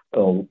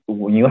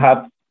when you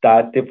have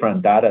that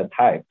different data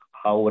type,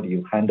 how would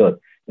you handle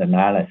the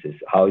analysis?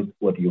 How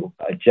would you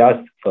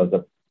adjust for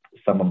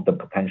some of the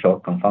potential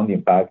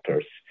confounding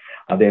factors?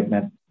 Are there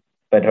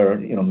better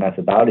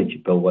methodology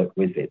to go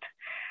with it?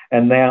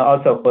 And then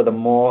also for the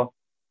more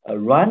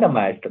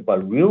randomized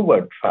but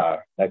real-world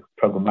trial, like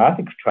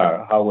programmatic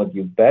trial, how would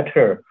you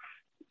better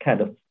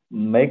kind of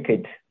make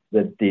it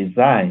the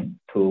design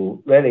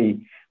to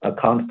really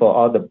account for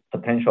all the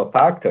potential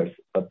factors,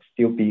 but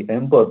still be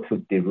able to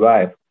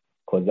derive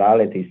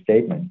causality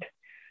statement?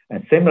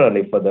 And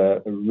similarly for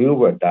the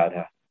real-world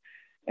data,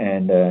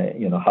 and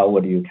how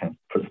would you can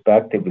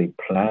prospectively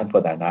plan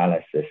for the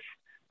analysis?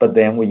 But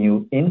then when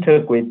you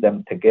integrate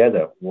them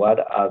together, what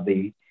are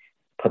the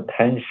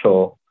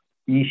potential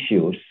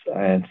issues,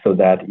 and so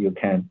that you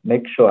can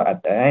make sure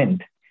at the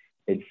end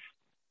it's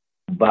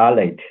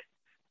valid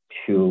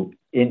to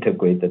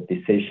integrate the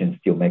decisions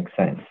to make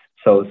sense.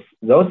 So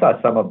those are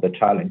some of the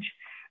challenge,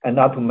 and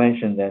not to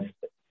mention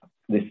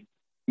this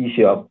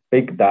issue of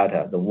big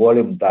data, the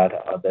volume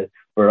data, or the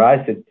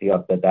variety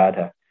of the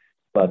data,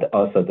 but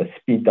also the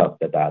speed of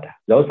the data.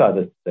 Those are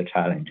the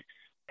challenges.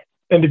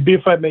 And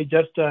if I may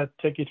just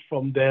take it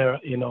from there,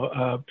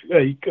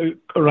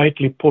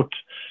 rightly put,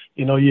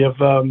 you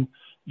have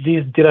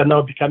these data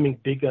now becoming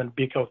bigger and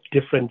bigger of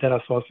different data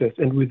sources.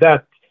 And with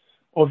that,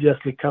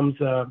 obviously comes,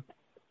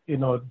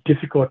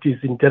 difficulties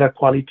in data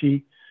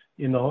quality,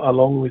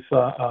 along with,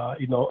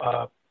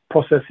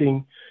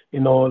 processing,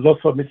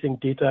 lots of missing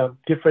data,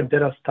 different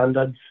data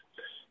standards,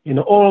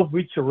 all of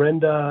which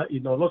render,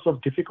 lots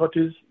of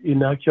difficulties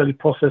in actually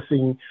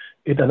processing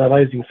it,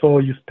 analyzing. So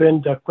you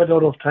spend quite a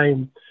lot of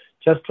time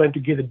just trying to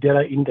get the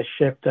data in the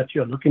shape that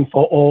you're looking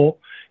for, or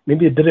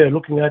maybe the data you're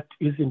looking at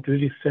isn't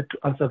really set to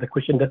answer the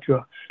question that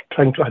you're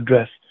trying to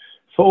address.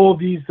 So all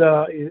these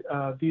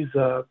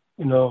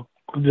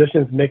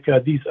considerations make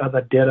these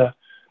other data,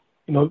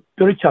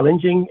 very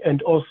challenging,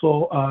 and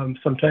also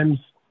sometimes,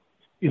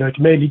 it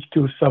may lead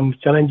to some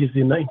challenges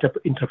in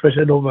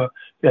interpretation of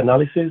the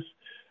analysis.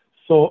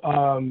 So,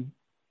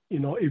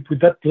 if with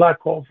that lack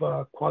of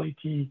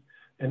quality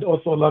and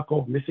also lack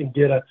of missing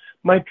data,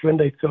 might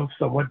render itself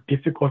somewhat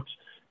difficult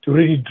to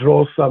really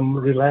draw some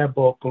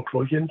reliable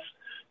conclusions,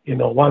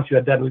 once you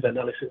are done with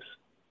analysis.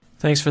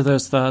 Thanks for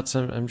those thoughts.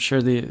 I'm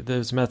sure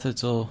those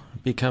methods will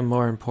become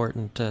more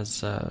important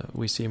as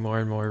we see more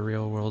and more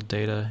real-world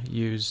data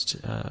used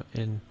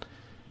in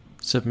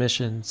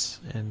submissions.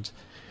 And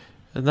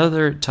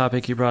another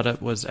topic you brought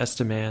up was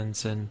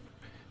estimands, and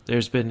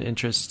there's been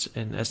interest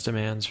in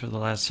estimands for the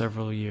last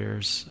several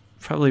years,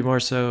 probably more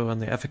so on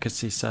the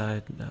efficacy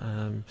side.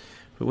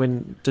 But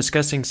when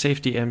discussing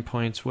safety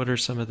endpoints, what are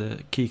some of the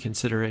key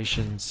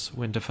considerations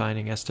when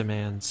defining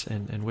estimands,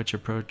 and which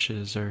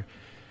approaches are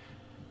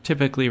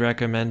typically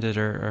recommended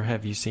or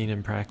have you seen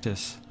in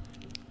practice?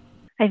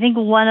 I think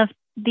one of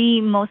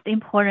the most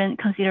important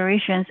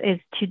considerations is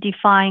to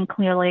define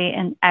clearly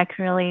and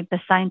accurately the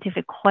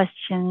scientific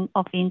question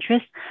of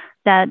interest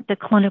that the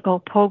clinical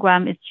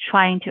program is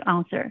trying to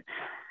answer.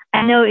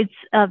 I know it's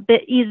a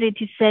bit easy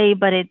to say,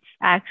 but it's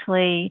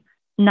actually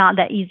not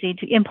that easy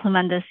to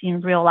implement this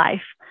in real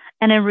life.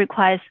 And it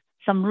requires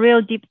some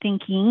real deep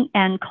thinking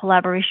and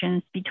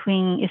collaborations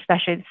between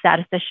especially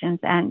statisticians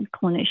and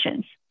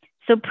clinicians.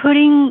 So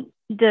putting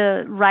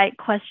the right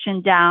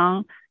question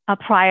down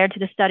prior to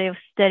the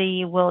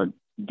study will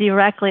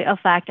directly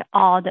affect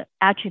all the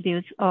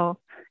attributes of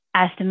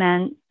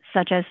estimate,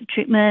 such as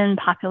treatment,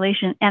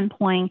 population,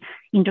 endpoint,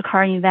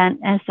 intercurrent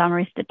event, and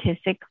summary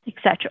statistics,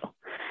 etc.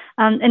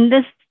 And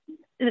this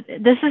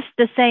is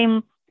the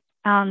same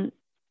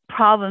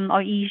problem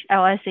or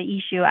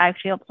issue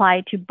actually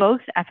applied to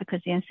both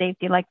efficacy and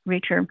safety, like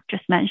Richard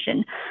just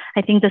mentioned.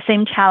 I think the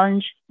same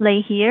challenge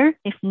lay here,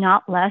 if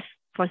not less,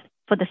 for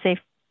the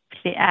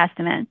safety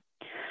estimate.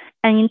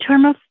 And in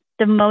terms of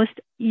the most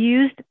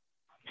used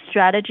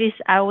strategies,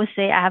 I would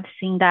say I have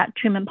seen that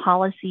treatment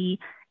policy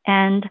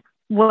And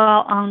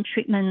while on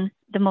treatment,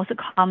 the most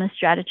common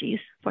strategies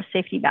for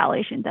safety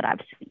evaluation that I've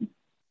seen.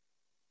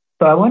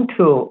 So I want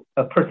to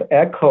first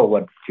echo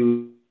what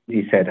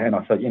Judy said and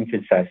also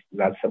emphasize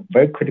that's a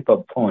very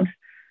critical point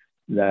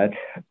that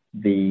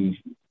the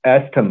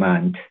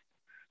estimate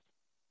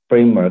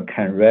framework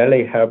can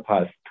really help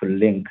us to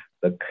link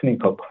the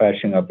clinical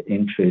question of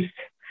interest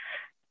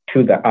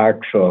to the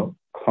actual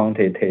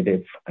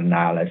quantitative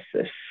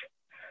analysis.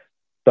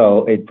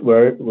 So it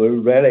will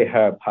really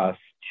help us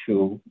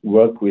to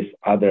work with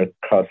other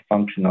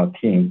cross-functional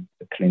teams,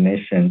 the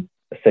clinician,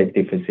 the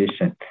safety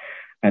physician,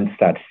 and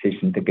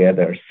statistician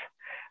together.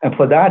 And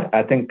for that,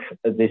 I think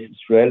this is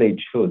really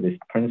true. This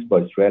principle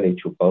is really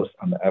true both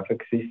on the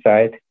efficacy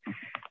side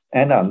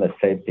and on the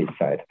safety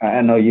side.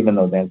 I know even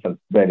though there's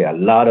really a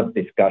lot of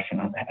discussion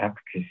on the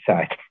efficacy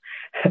side,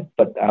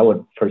 but I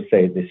would first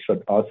say this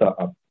should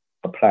also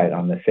apply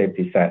on the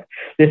safety side.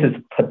 This is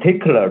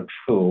particularly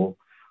true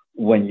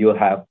when you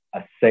have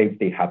a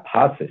safety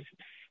hypothesis.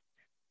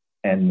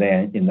 And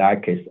then in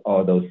that case,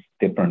 all those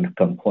different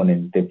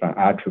components, different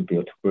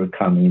attributes will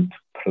come into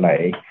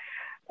play.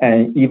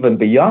 And even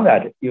beyond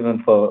that,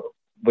 even for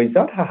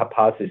without a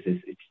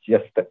hypothesis, it's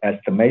just the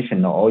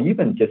estimation or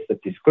even just the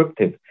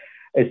descriptive.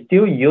 It's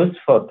still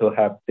useful to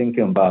have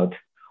thinking about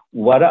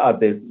what are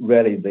the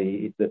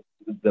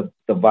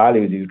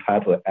values you try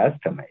to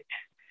estimate,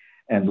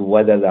 and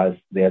whether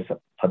there's a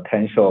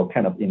potential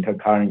kind of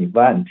intercurrent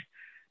event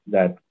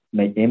that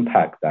may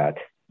impact that.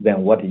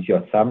 Then what is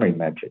your summary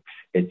metrics?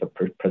 It's a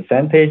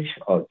percentage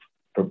or,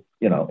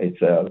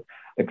 it's a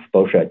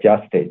exposure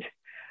adjusted.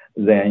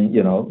 Then,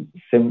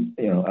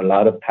 a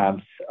lot of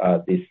times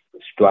this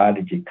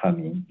strategy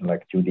coming,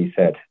 like Judy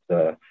said,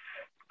 the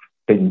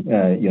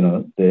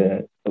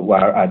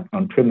wire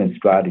on treatment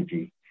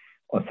strategy,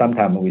 or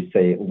sometimes we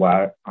say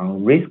wire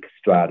on risk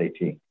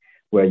strategy,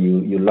 where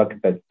you look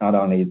at not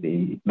only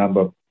the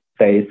number of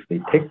days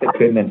we take the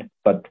treatment,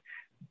 but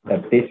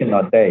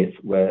additional days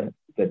where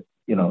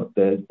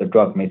the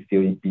drug may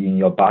still be in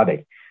your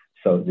body.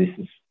 So this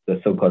is the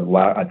so-called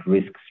wire at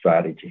risk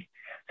strategy.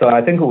 So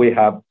I think we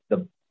have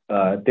the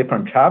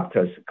different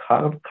chapters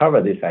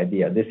cover this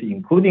idea. This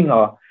including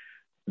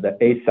the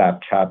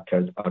ASAP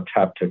chapters or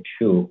chapter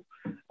 2.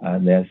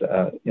 There's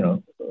a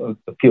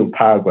few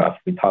paragraphs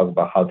we talk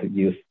about how to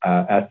use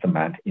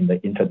estimate in the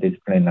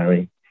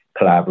interdisciplinary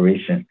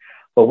collaboration.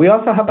 But we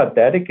also have a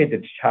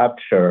dedicated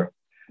chapter,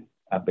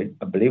 I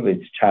believe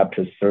it's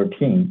chapter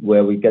 13,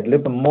 where we get a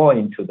little bit more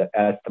into the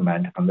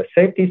estimate on the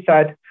safety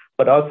side,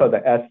 but also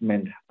the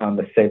estimate on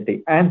the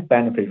safety and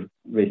benefit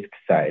risk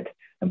side.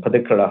 In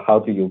particular, how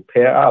do you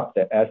pair up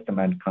the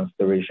estimate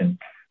consideration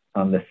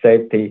on the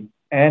safety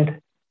and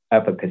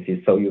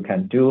efficacy so you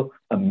can do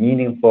a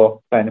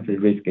meaningful benefit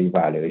risk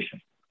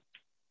evaluation.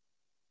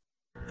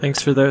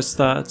 Thanks for those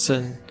thoughts.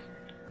 And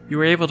you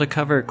were able to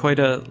cover quite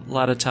a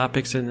lot of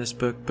topics in this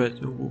book, but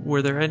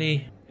were there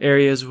any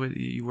areas where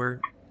you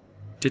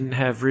didn't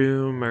have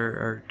room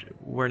or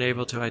weren't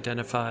able to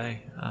identify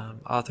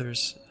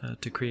authors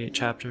to create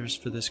chapters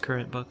for this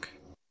current book?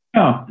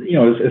 Yeah,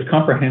 as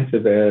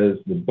comprehensive as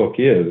the book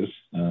is,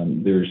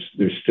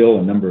 there's still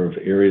a number of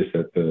areas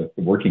that the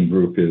working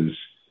group is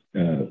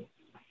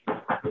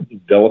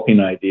developing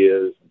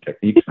ideas and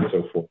techniques and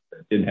so forth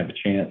that didn't have a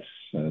chance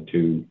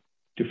to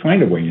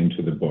find a way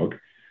into the book.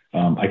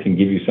 I can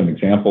give you some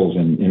examples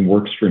in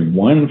work stream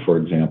 1, for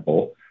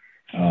example.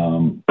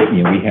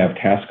 We have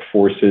task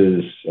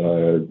forces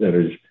that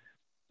is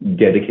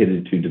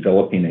dedicated to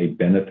developing a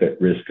benefit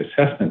risk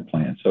assessment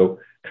plan. So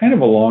kind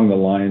of along the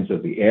lines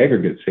of the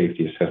aggregate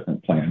safety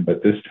assessment plan,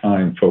 but this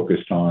time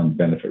focused on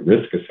benefit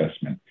risk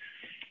assessment.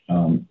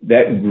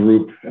 That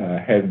group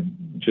had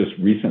just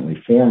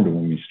recently formed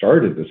when we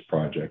started this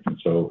project. And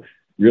so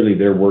really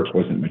their work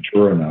wasn't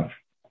mature enough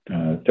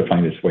to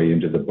find its way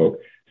into the book.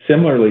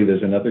 Similarly,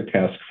 there's another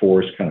task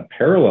force kind of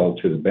parallel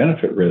to the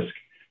benefit risk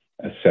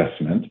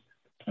assessment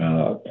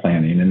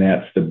planning, and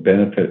that's the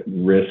benefit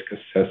risk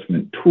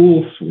assessment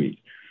tool suite.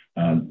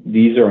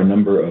 These are a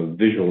number of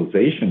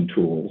visualization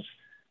tools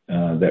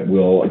that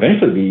will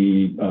eventually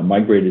be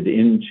migrated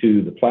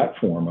into the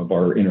platform of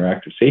our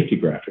interactive safety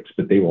graphics,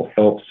 but they will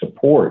help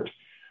support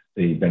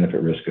the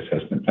benefit risk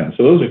assessment plan.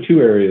 So those are two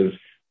areas,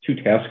 two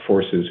task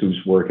forces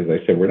whose work, as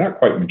I said, we're not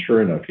quite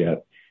mature enough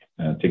yet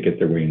to get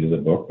their way into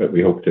the book, but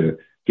we hope to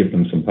give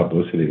them some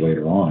publicity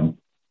later on.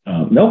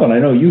 Melvin, I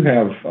know you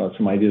have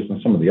some ideas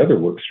on some of the other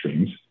work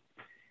streams.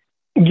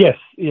 Yes,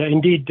 yeah,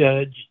 indeed,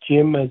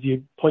 Jim, as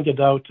you pointed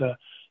out,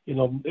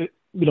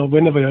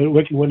 whenever you're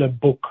working on a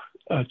book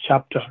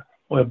chapter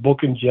or a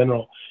book in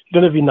general, you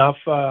don't have enough,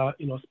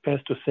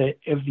 space to say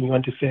everything you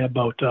want to say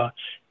about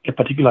a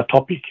particular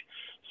topic.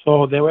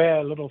 So there were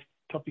a lot of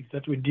topics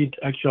that we did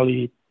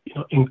actually,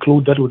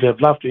 include that we would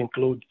have loved to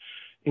include,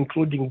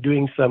 including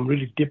doing some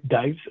really deep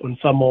dives on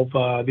some of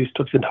these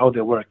topics and how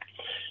they work.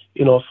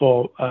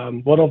 So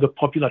one of the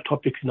popular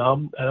topics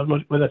now, I don't know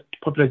whether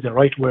popular is the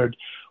right word,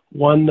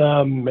 one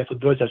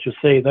methodology, I should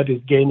say, that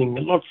is gaining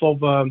lots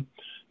of,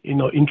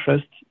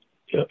 interest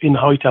in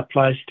how it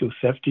applies to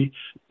safety,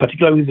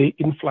 particularly with the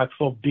influx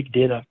of big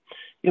data,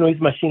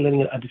 is machine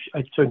learning and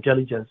artificial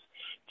intelligence.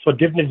 So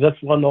definitely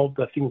that's one of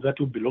the things that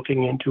we'll be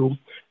looking into,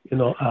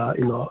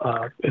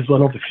 as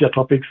one of the future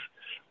topics.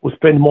 We'll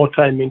spend more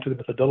time into the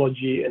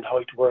methodology and how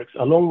it works,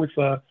 along with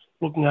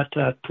looking at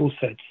tool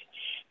sets,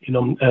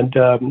 and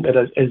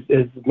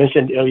as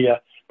mentioned earlier,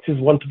 this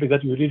is one topic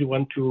that we really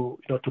want to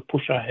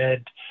push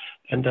ahead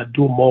and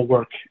do more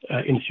work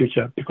in the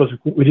future, because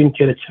we didn't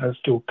get a chance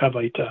to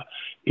cover it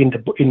in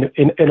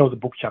any of the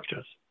book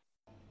chapters.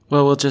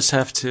 Well, we'll just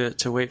have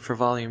to wait for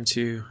volume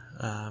 2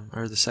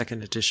 or the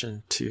second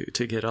edition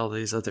to get all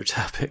these other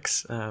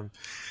topics.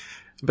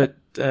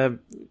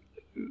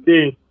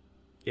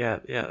 Yeah.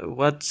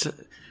 What,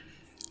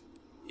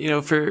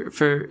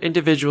 for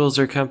individuals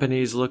or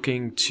companies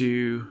looking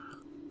to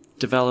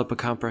develop a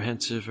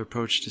comprehensive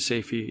approach to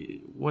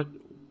safety,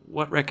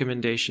 what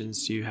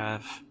recommendations do you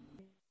have?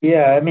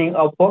 Yeah,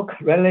 our book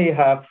really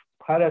have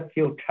quite a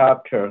few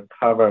chapters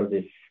cover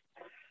this.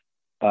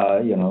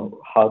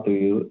 How do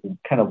you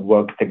kind of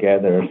work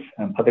together,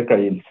 and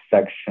particularly in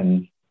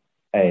section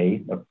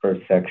A, the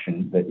first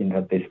section, the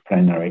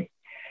interdisciplinary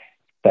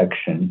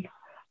section.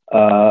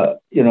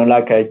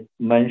 Like I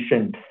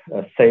mentioned,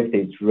 safety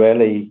is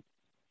really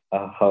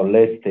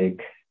holistic.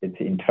 It's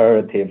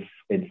iterative.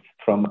 It's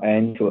from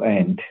end to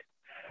end.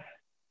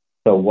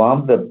 So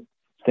one of the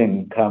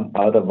things come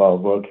out of our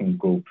working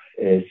group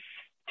is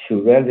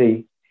to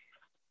really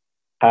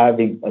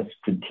having a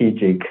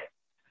strategic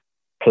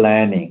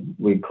planning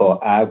we call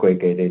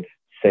aggregated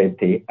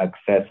safety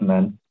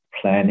assessment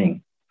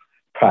planning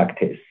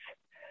practice.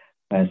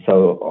 And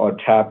so our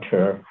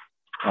chapter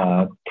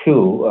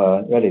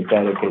 2 really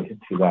dedicated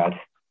to that.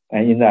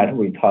 And in that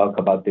we talk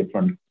about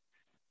different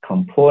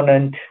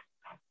components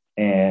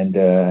and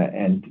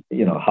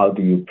how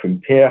do you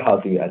prepare, how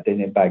do you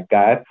identify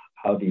gaps,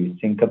 how do you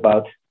think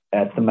about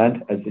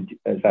estimate,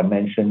 as I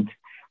mentioned,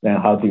 then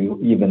how do you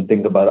even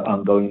think about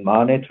ongoing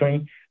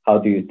monitoring, how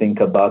do you think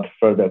about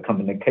further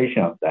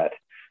communication of that.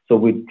 So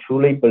we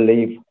truly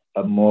believe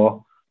a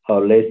more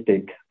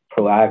holistic,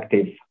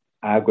 proactive,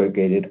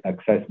 aggregated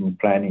assessment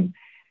planning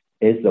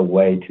is the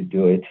way to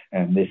do it.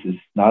 And this is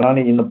not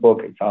only in the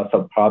book, it's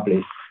also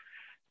published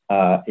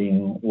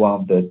in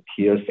one of the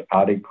Pierce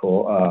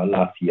article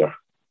last year.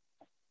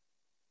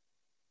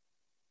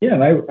 Yeah,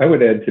 and I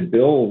would add to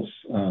Bill's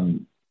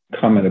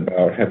comment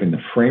about having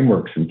the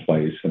frameworks in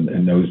place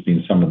and those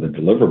being some of the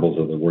deliverables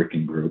of the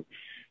working group.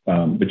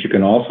 But you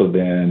can also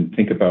then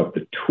think about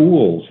the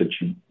tools that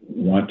you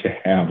want to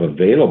have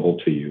available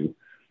to you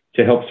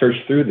to help search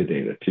through the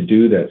data, to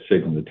do that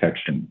signal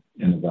detection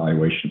and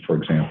evaluation, for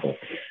example.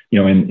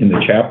 In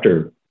the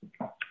chapter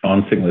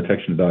on signal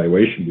detection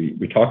evaluation,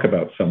 we talk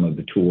about some of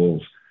the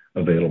tools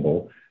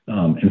available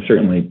and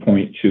certainly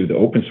point to the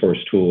open source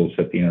tools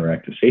that the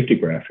Interactive Safety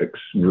Graphics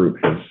group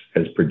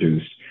has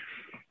produced.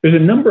 There's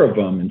a number of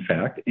them, in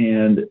fact,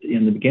 and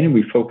in the beginning,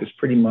 we focused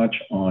pretty much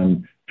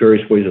on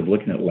various ways of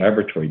looking at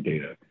laboratory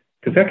data,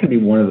 because that can be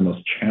one of the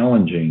most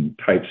challenging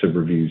types of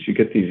reviews. You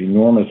get these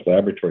enormous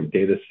laboratory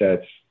data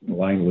sets,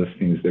 line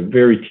listings, they're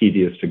very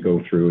tedious to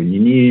go through, and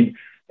you need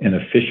an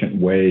efficient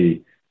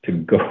way to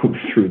go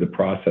through the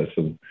process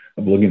of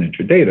looking at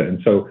your data. And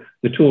so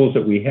the tools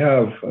that we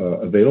have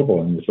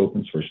available in this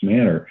open source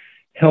manner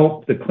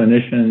help the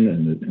clinician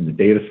and the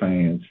data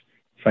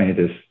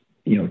scientists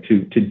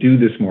to do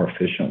this more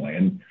efficiently.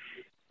 And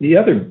the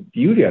other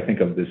beauty, I think,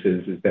 of this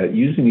is that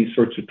using these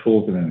sorts of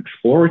tools on an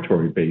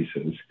exploratory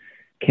basis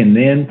can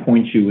then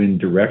point you in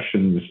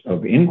directions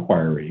of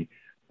inquiry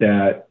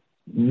that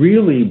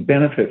really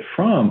benefit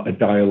from a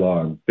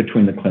dialogue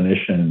between the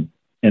clinician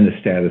and the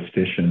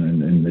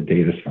statistician and the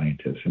data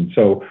scientist. And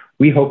so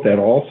we hope that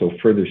also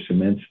further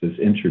cements this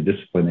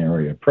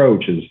interdisciplinary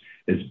approach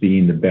as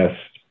being the best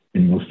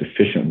and most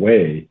efficient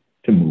way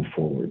to move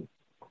forward.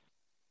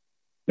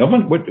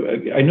 Melvin,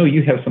 I know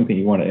you have something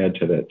you want to add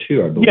to that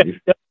too, I believe.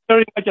 Yeah,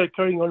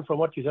 carrying on from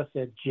what you just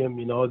said, Jim,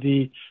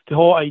 the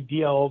whole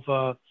idea of,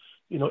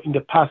 in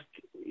the past,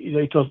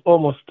 it was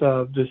almost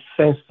the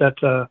sense that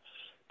there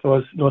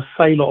was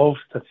silo of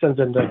statisticians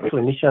and the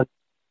clinicians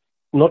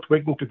not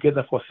working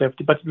together for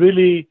safety. But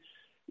really,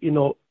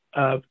 to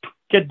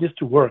get this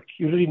to work,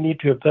 you really need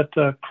to have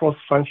that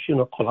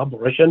cross-functional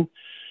collaboration.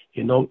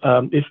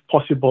 If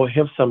possible,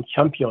 have some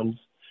champions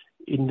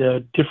in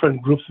the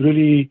different groups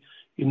really,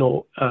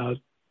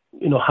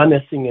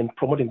 harnessing and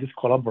promoting this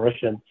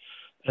collaboration.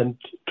 And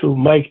to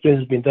my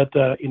experience, has been that,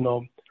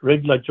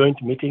 regular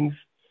joint meetings,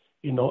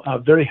 are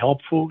very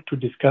helpful to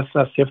discuss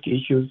safety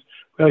issues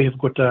where you've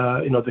got,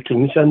 the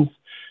clinicians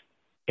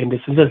and the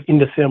citizens in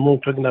the same room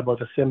talking about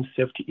the same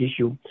safety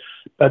issue.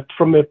 But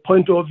from a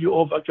point of view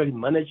of actually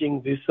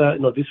managing this,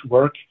 this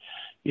work,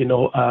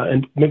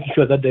 and making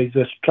sure that there is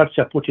a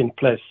structure put in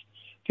place,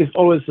 there's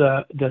always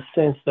the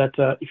sense that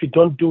if you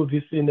don't do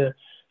this in a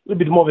little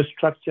bit more of a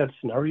structured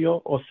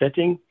scenario or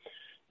setting,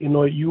 you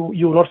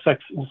will not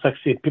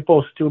succeed.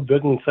 People are still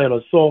building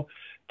silos. So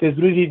there's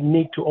really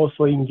need to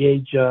also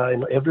engage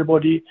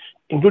everybody,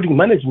 including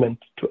management,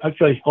 to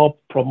actually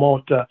help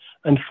promote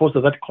and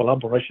foster that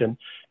collaboration.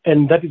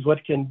 And that is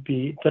what can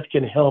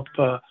help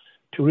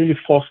really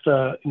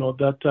foster,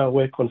 that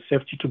work on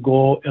safety to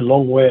go a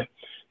long way,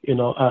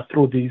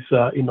 through these,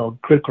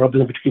 great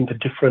collaboration between the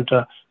different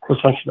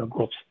cross-functional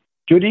groups.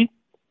 Judy,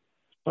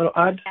 want to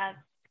add? Yeah.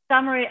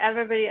 Summary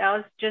everybody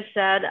else just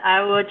said.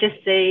 I will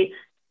just say,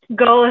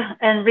 go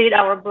and read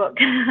our book.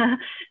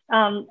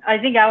 I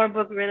think our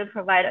book really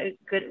provides a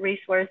good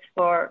resource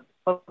for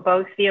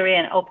both theory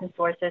and open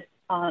sources,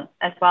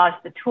 as well as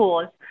the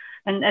tools.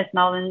 And as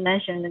Melvin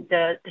mentioned,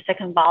 the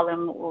second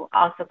volume will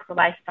also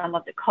provide some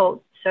of the code.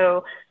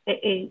 So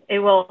it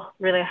will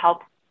really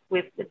help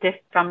with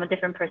from a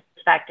different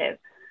perspective.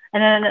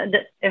 And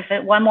then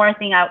if one more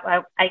thing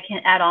I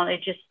can add on,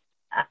 it just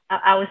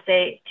I would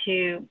say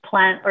to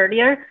plan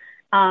earlier,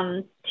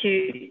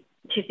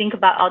 to think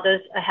about all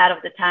those ahead of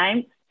the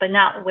time, but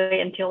not wait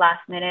until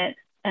last minute.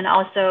 And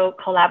also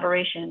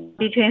collaboration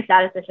between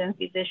statistician,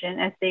 physician,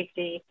 and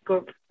safety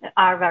group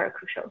are very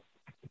crucial.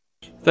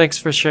 Thanks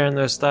for sharing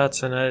those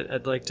thoughts. And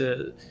I'd like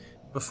to,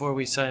 before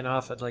we sign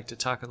off, I'd like to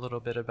talk a little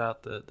bit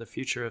about the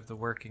future of the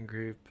working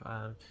group.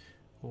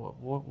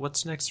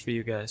 What's next for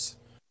you guys?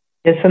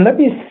 Yes, so let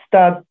me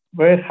start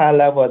very high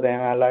level, then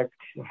I'd like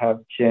to have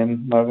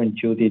Jim, Melvin,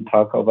 Judy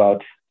talk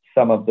about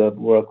some of the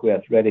work we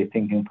are already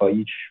thinking for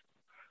each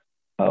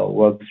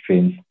work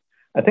streams.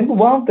 I think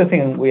one of the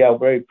things we are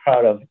very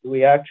proud of,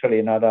 we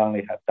actually not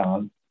only have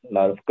done a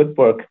lot of good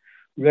work,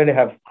 we really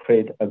have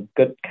created a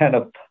good kind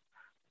of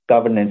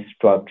governance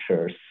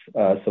structures.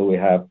 So we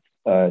have,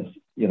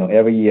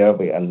 every year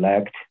we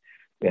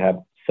have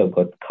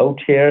so-called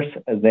co-chairs,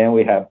 and then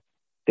we have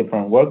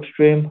different work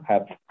stream,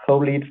 have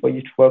co-lead for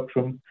each work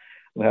stream.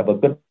 We have a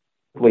good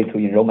way to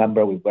enroll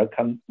member. We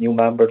welcome new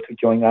member to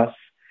join us.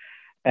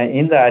 And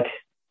in that,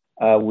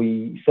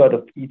 we sort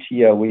of each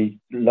year, we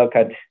look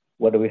at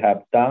what we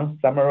have done,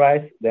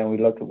 summarize, then we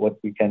look at what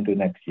we can do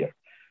next year.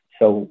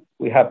 So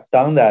we have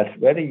done that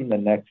really in the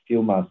next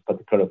few months,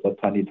 particularly for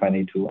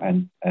 2022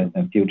 and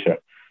future.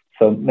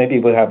 So maybe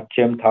we'll have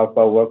Jim talk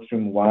about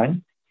workstream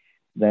 1,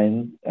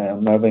 then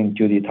Melvin and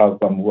Judy talk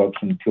about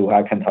workstream 2.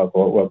 I can talk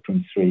about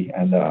workstream 3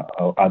 and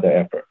other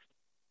efforts.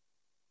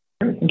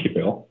 Thank you,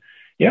 Bill.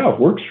 Yeah,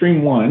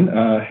 workstream 1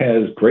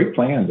 has great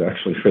plans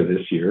actually for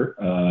this year.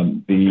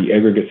 The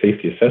Aggregate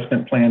Safety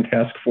Assessment Plan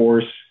Task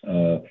Force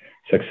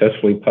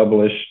successfully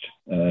published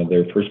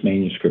their first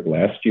manuscript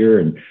last year,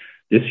 and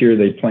this year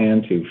they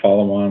plan to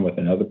follow on with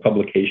another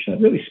publication that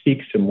really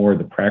speaks to more of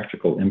the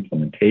practical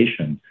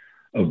implementation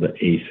of the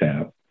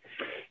ASAP.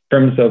 In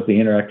terms of the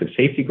interactive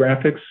safety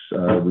graphics,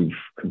 we've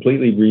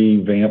completely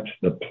revamped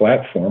the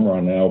platform. We're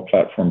on now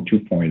platform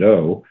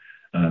 2.0.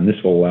 And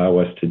this will allow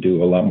us to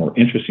do a lot more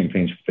interesting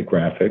things with the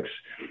graphics.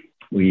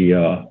 We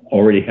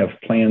already have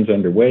plans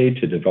underway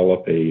to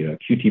develop a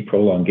QT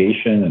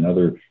prolongation and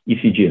other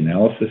ECG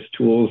analysis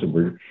tools. And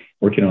we're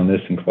working on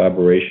this in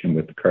collaboration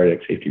with the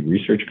Cardiac Safety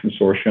Research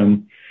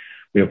Consortium.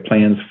 We have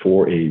plans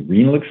for a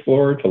renal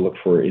explorer to look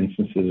for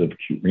instances of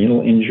acute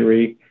renal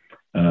injury.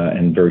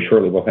 And very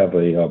shortly, we'll have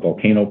a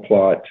volcano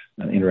plot,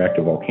 an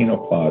interactive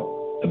volcano plot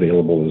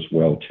available as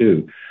well,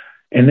 too.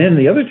 And then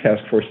the other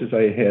task forces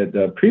I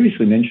had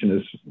previously mentioned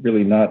is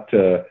really not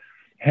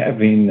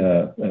having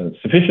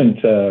sufficient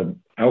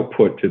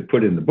output to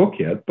put in the book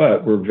yet,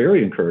 but we're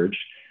very encouraged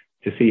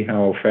to see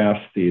how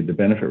fast the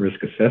benefit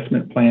risk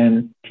assessment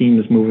plan team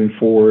is moving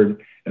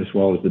forward, as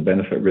well as the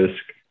benefit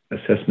risk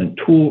assessment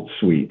tool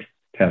suite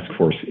task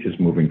force is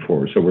moving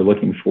forward. So we're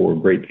looking for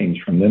great things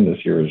from them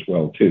this year as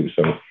well, too.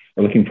 So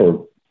we're looking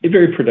for a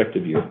very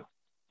productive year.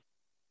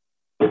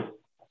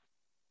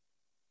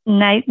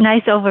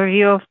 Nice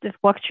overview of the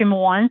workstream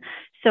 1.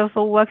 So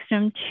for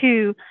workstream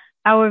 2,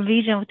 our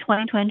vision of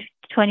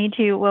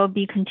 2022 will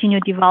be continue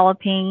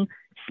developing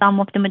some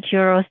of the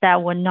materials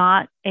that were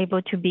not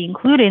able to be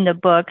included in the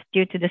book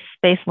due to the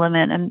space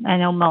limit. And I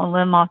know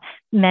Melvin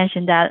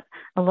mentioned that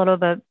a little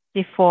bit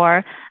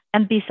before.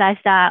 And besides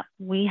that,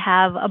 we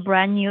have a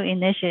brand new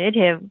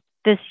initiative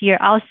this year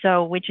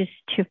also, which is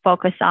to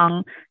focus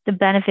on the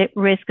benefit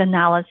risk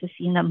analysis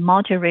in the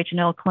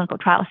multi-regional clinical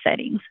trial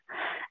settings.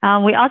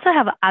 We also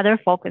have other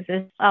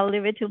focuses. I'll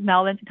leave it to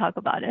Melvin to talk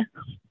about it.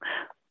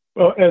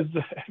 Well, as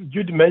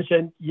Jude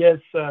mentioned, yes,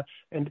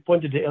 and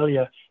pointed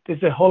earlier,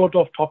 there's a whole lot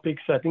of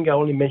topics. I think I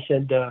only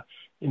mentioned,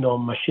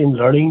 machine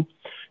learning,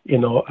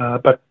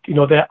 but,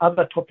 there are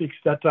other topics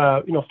that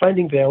are,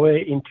 finding their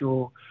way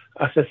into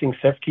assessing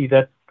safety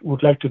that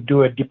would like to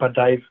do a deeper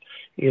dive.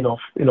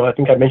 I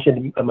think I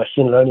mentioned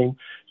machine learning.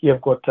 You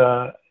have got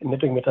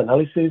network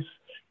meta-analysis.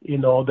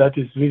 That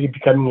is really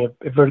becoming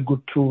a very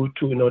good tool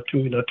to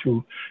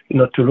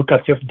look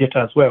at safety data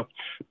as well.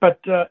 But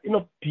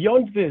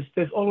beyond this,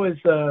 there's always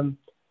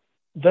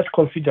that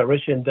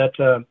consideration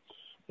that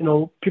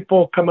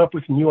people come up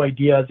with new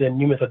ideas and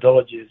new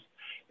methodologies,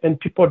 and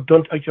people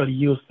don't actually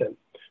use them.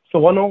 So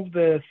one of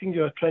the things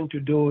we are trying to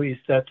do is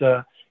that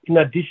in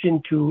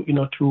addition to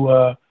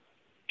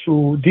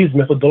these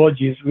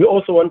methodologies, we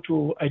also want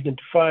to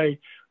identify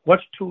what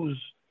tools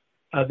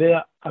are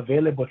there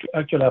available to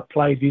actually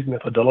apply these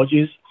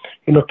methodologies,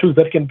 tools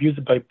that can be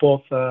used by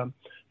both, such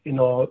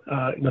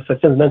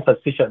as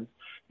non-statisticians,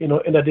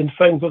 and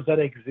identifying those that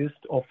exist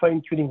or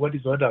fine-tuning what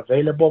is already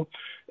available,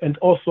 and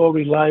also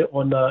rely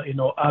on,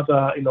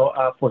 other,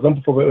 for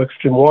example, for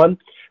Extreme One,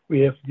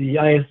 we have the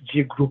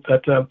ISG group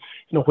that,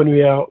 when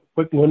we are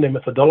working on a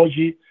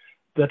methodology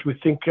that we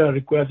think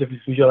requires a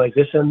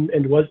visualization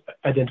and was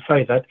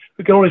identify that,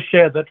 we can always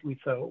share that with,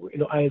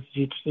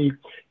 ISG to see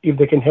if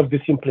they can have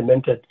this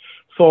implemented.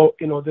 So,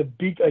 the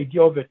big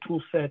idea of a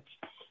tool set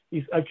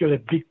is actually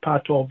a big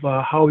part of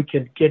how we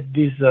can get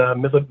these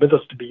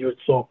methods to be used.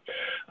 So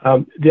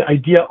the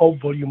idea of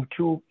Volume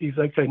 2 is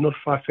actually not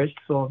far-fetched.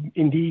 So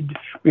indeed,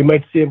 we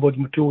might see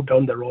Volume 2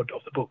 down the road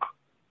of the book.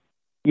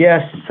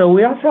 Yes, so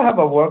we also have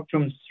a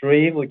Workstream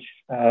 3, which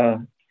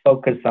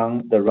focus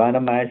on the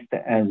randomized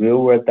and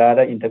real-world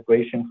data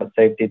integration for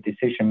safety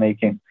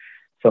decision-making.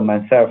 So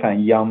myself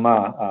and Yang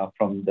Ma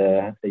from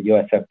the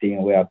US FDA,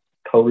 we are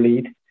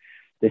co-lead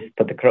this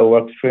particular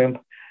workstream.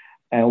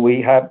 And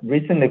we have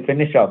recently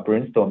finished our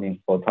brainstorming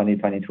for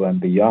 2022 and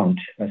beyond.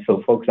 And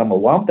so, for example,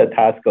 one of the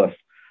tasks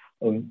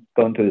is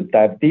going to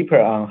dive deeper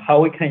on how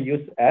we can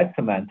use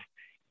estimate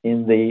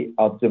in the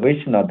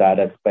observational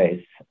data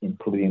space,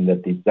 including the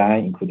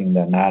design, including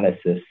the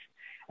analysis.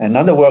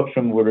 Another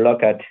workstream will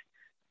look at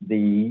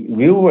the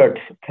real-world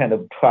kind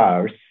of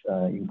trials,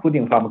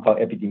 including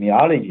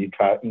pharmacoepidemiology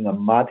trial in a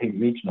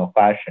multi-regional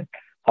fashion.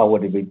 How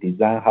would we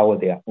design? How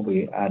would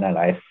we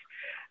analyze?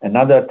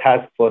 Another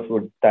task force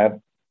will dive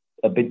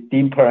a bit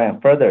deeper and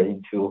further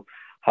into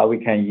how we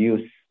can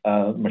use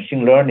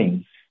machine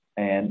learning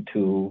and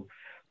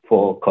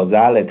for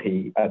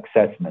causality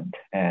assessment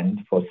and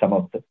for some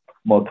of the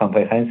more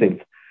comprehensive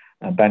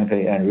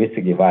benefit and risk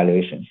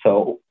evaluation.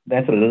 So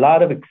there's a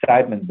lot of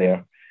excitement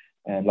there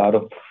and a lot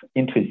of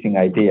interesting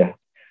idea.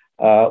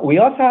 We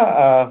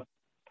also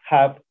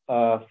have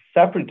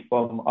separate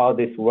from all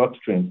this work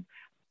stream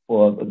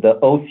for the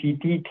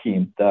OCD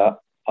team, the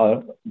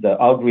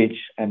outreach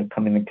and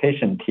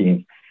communication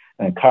team,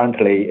 and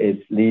currently is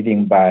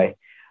leading by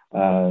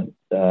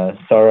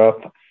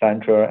Saurabh,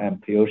 Sandra, and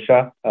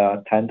Piyusha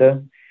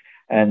Tandon.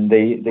 And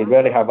they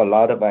really have a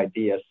lot of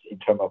ideas in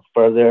terms of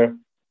further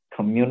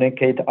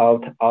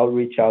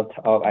outreach out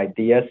of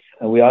ideas.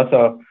 And we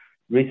also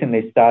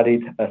recently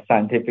started a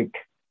scientific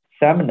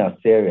seminar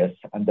series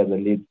under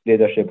the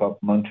leadership of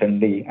Mengchen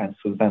Li and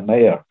Susan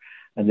Mayer.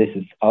 And this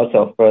is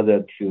also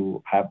further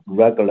to have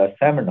regular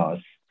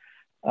seminars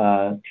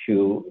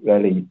to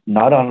really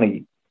not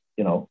only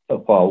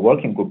for our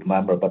working group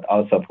member, but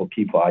also for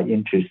people who are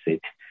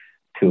interested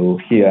to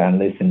hear and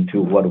listen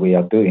to what we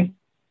are doing.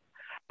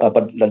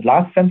 But the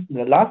last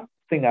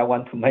thing I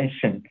want to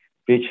mention,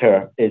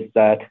 Richard, is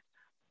that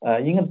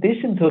in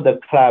addition to the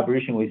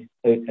collaboration we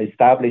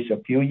established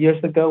a few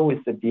years ago with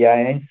the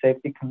DIN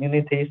safety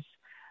communities,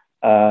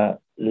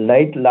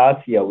 late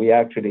last year, we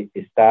actually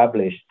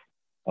established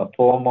a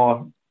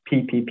formal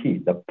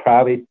PPP, the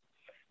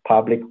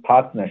private-public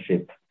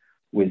partnership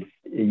with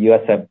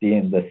US FDA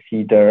and the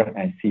CDER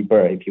and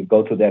CBER. If you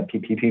go to their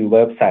PPP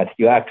website,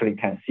 you actually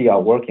can see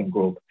our working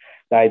group.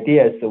 The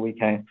idea is that we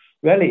can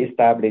really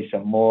establish a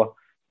more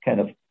kind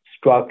of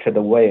structured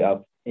way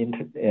of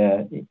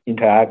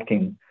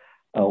interacting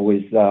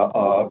with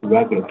our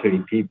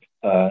regulatory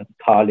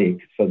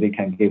colleagues so they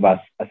can give us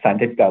a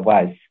scientific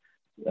advice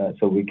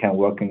so we can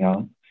working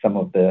on some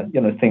of the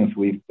things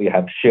we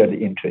have shared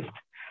interest.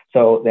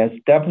 So there's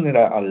definitely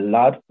a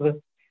lot of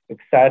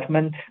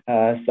excitement.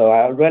 So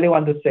I really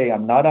want to say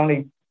I'm not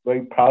only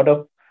very proud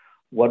of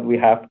what we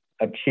have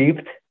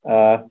achieved,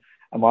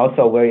 I'm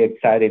also very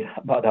excited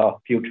about our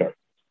future.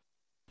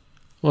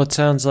 Well, it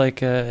sounds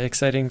like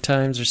exciting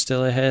times are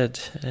still ahead.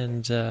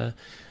 And I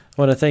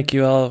want to thank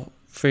you all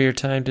for your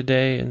time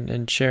today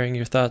and sharing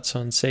your thoughts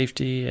on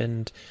safety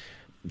and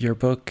your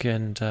book.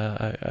 And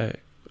I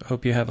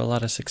hope you have a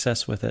lot of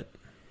success with it.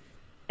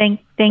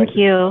 Thank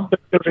you.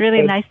 It's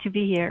really nice to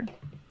be here.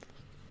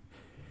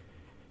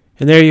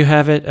 And there you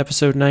have it,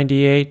 episode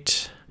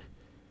 98,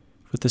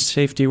 with the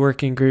Safety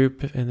Working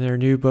Group and their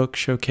new book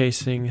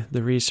showcasing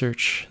the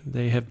research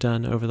they have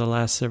done over the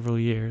last several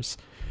years.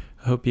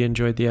 I hope you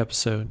enjoyed the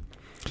episode.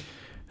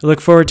 I look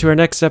forward to our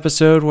next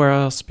episode where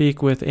I'll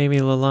speak with Amy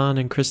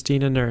Lalonde and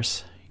Christina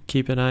Nurse.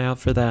 Keep an eye out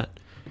for that.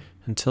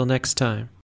 Until next time.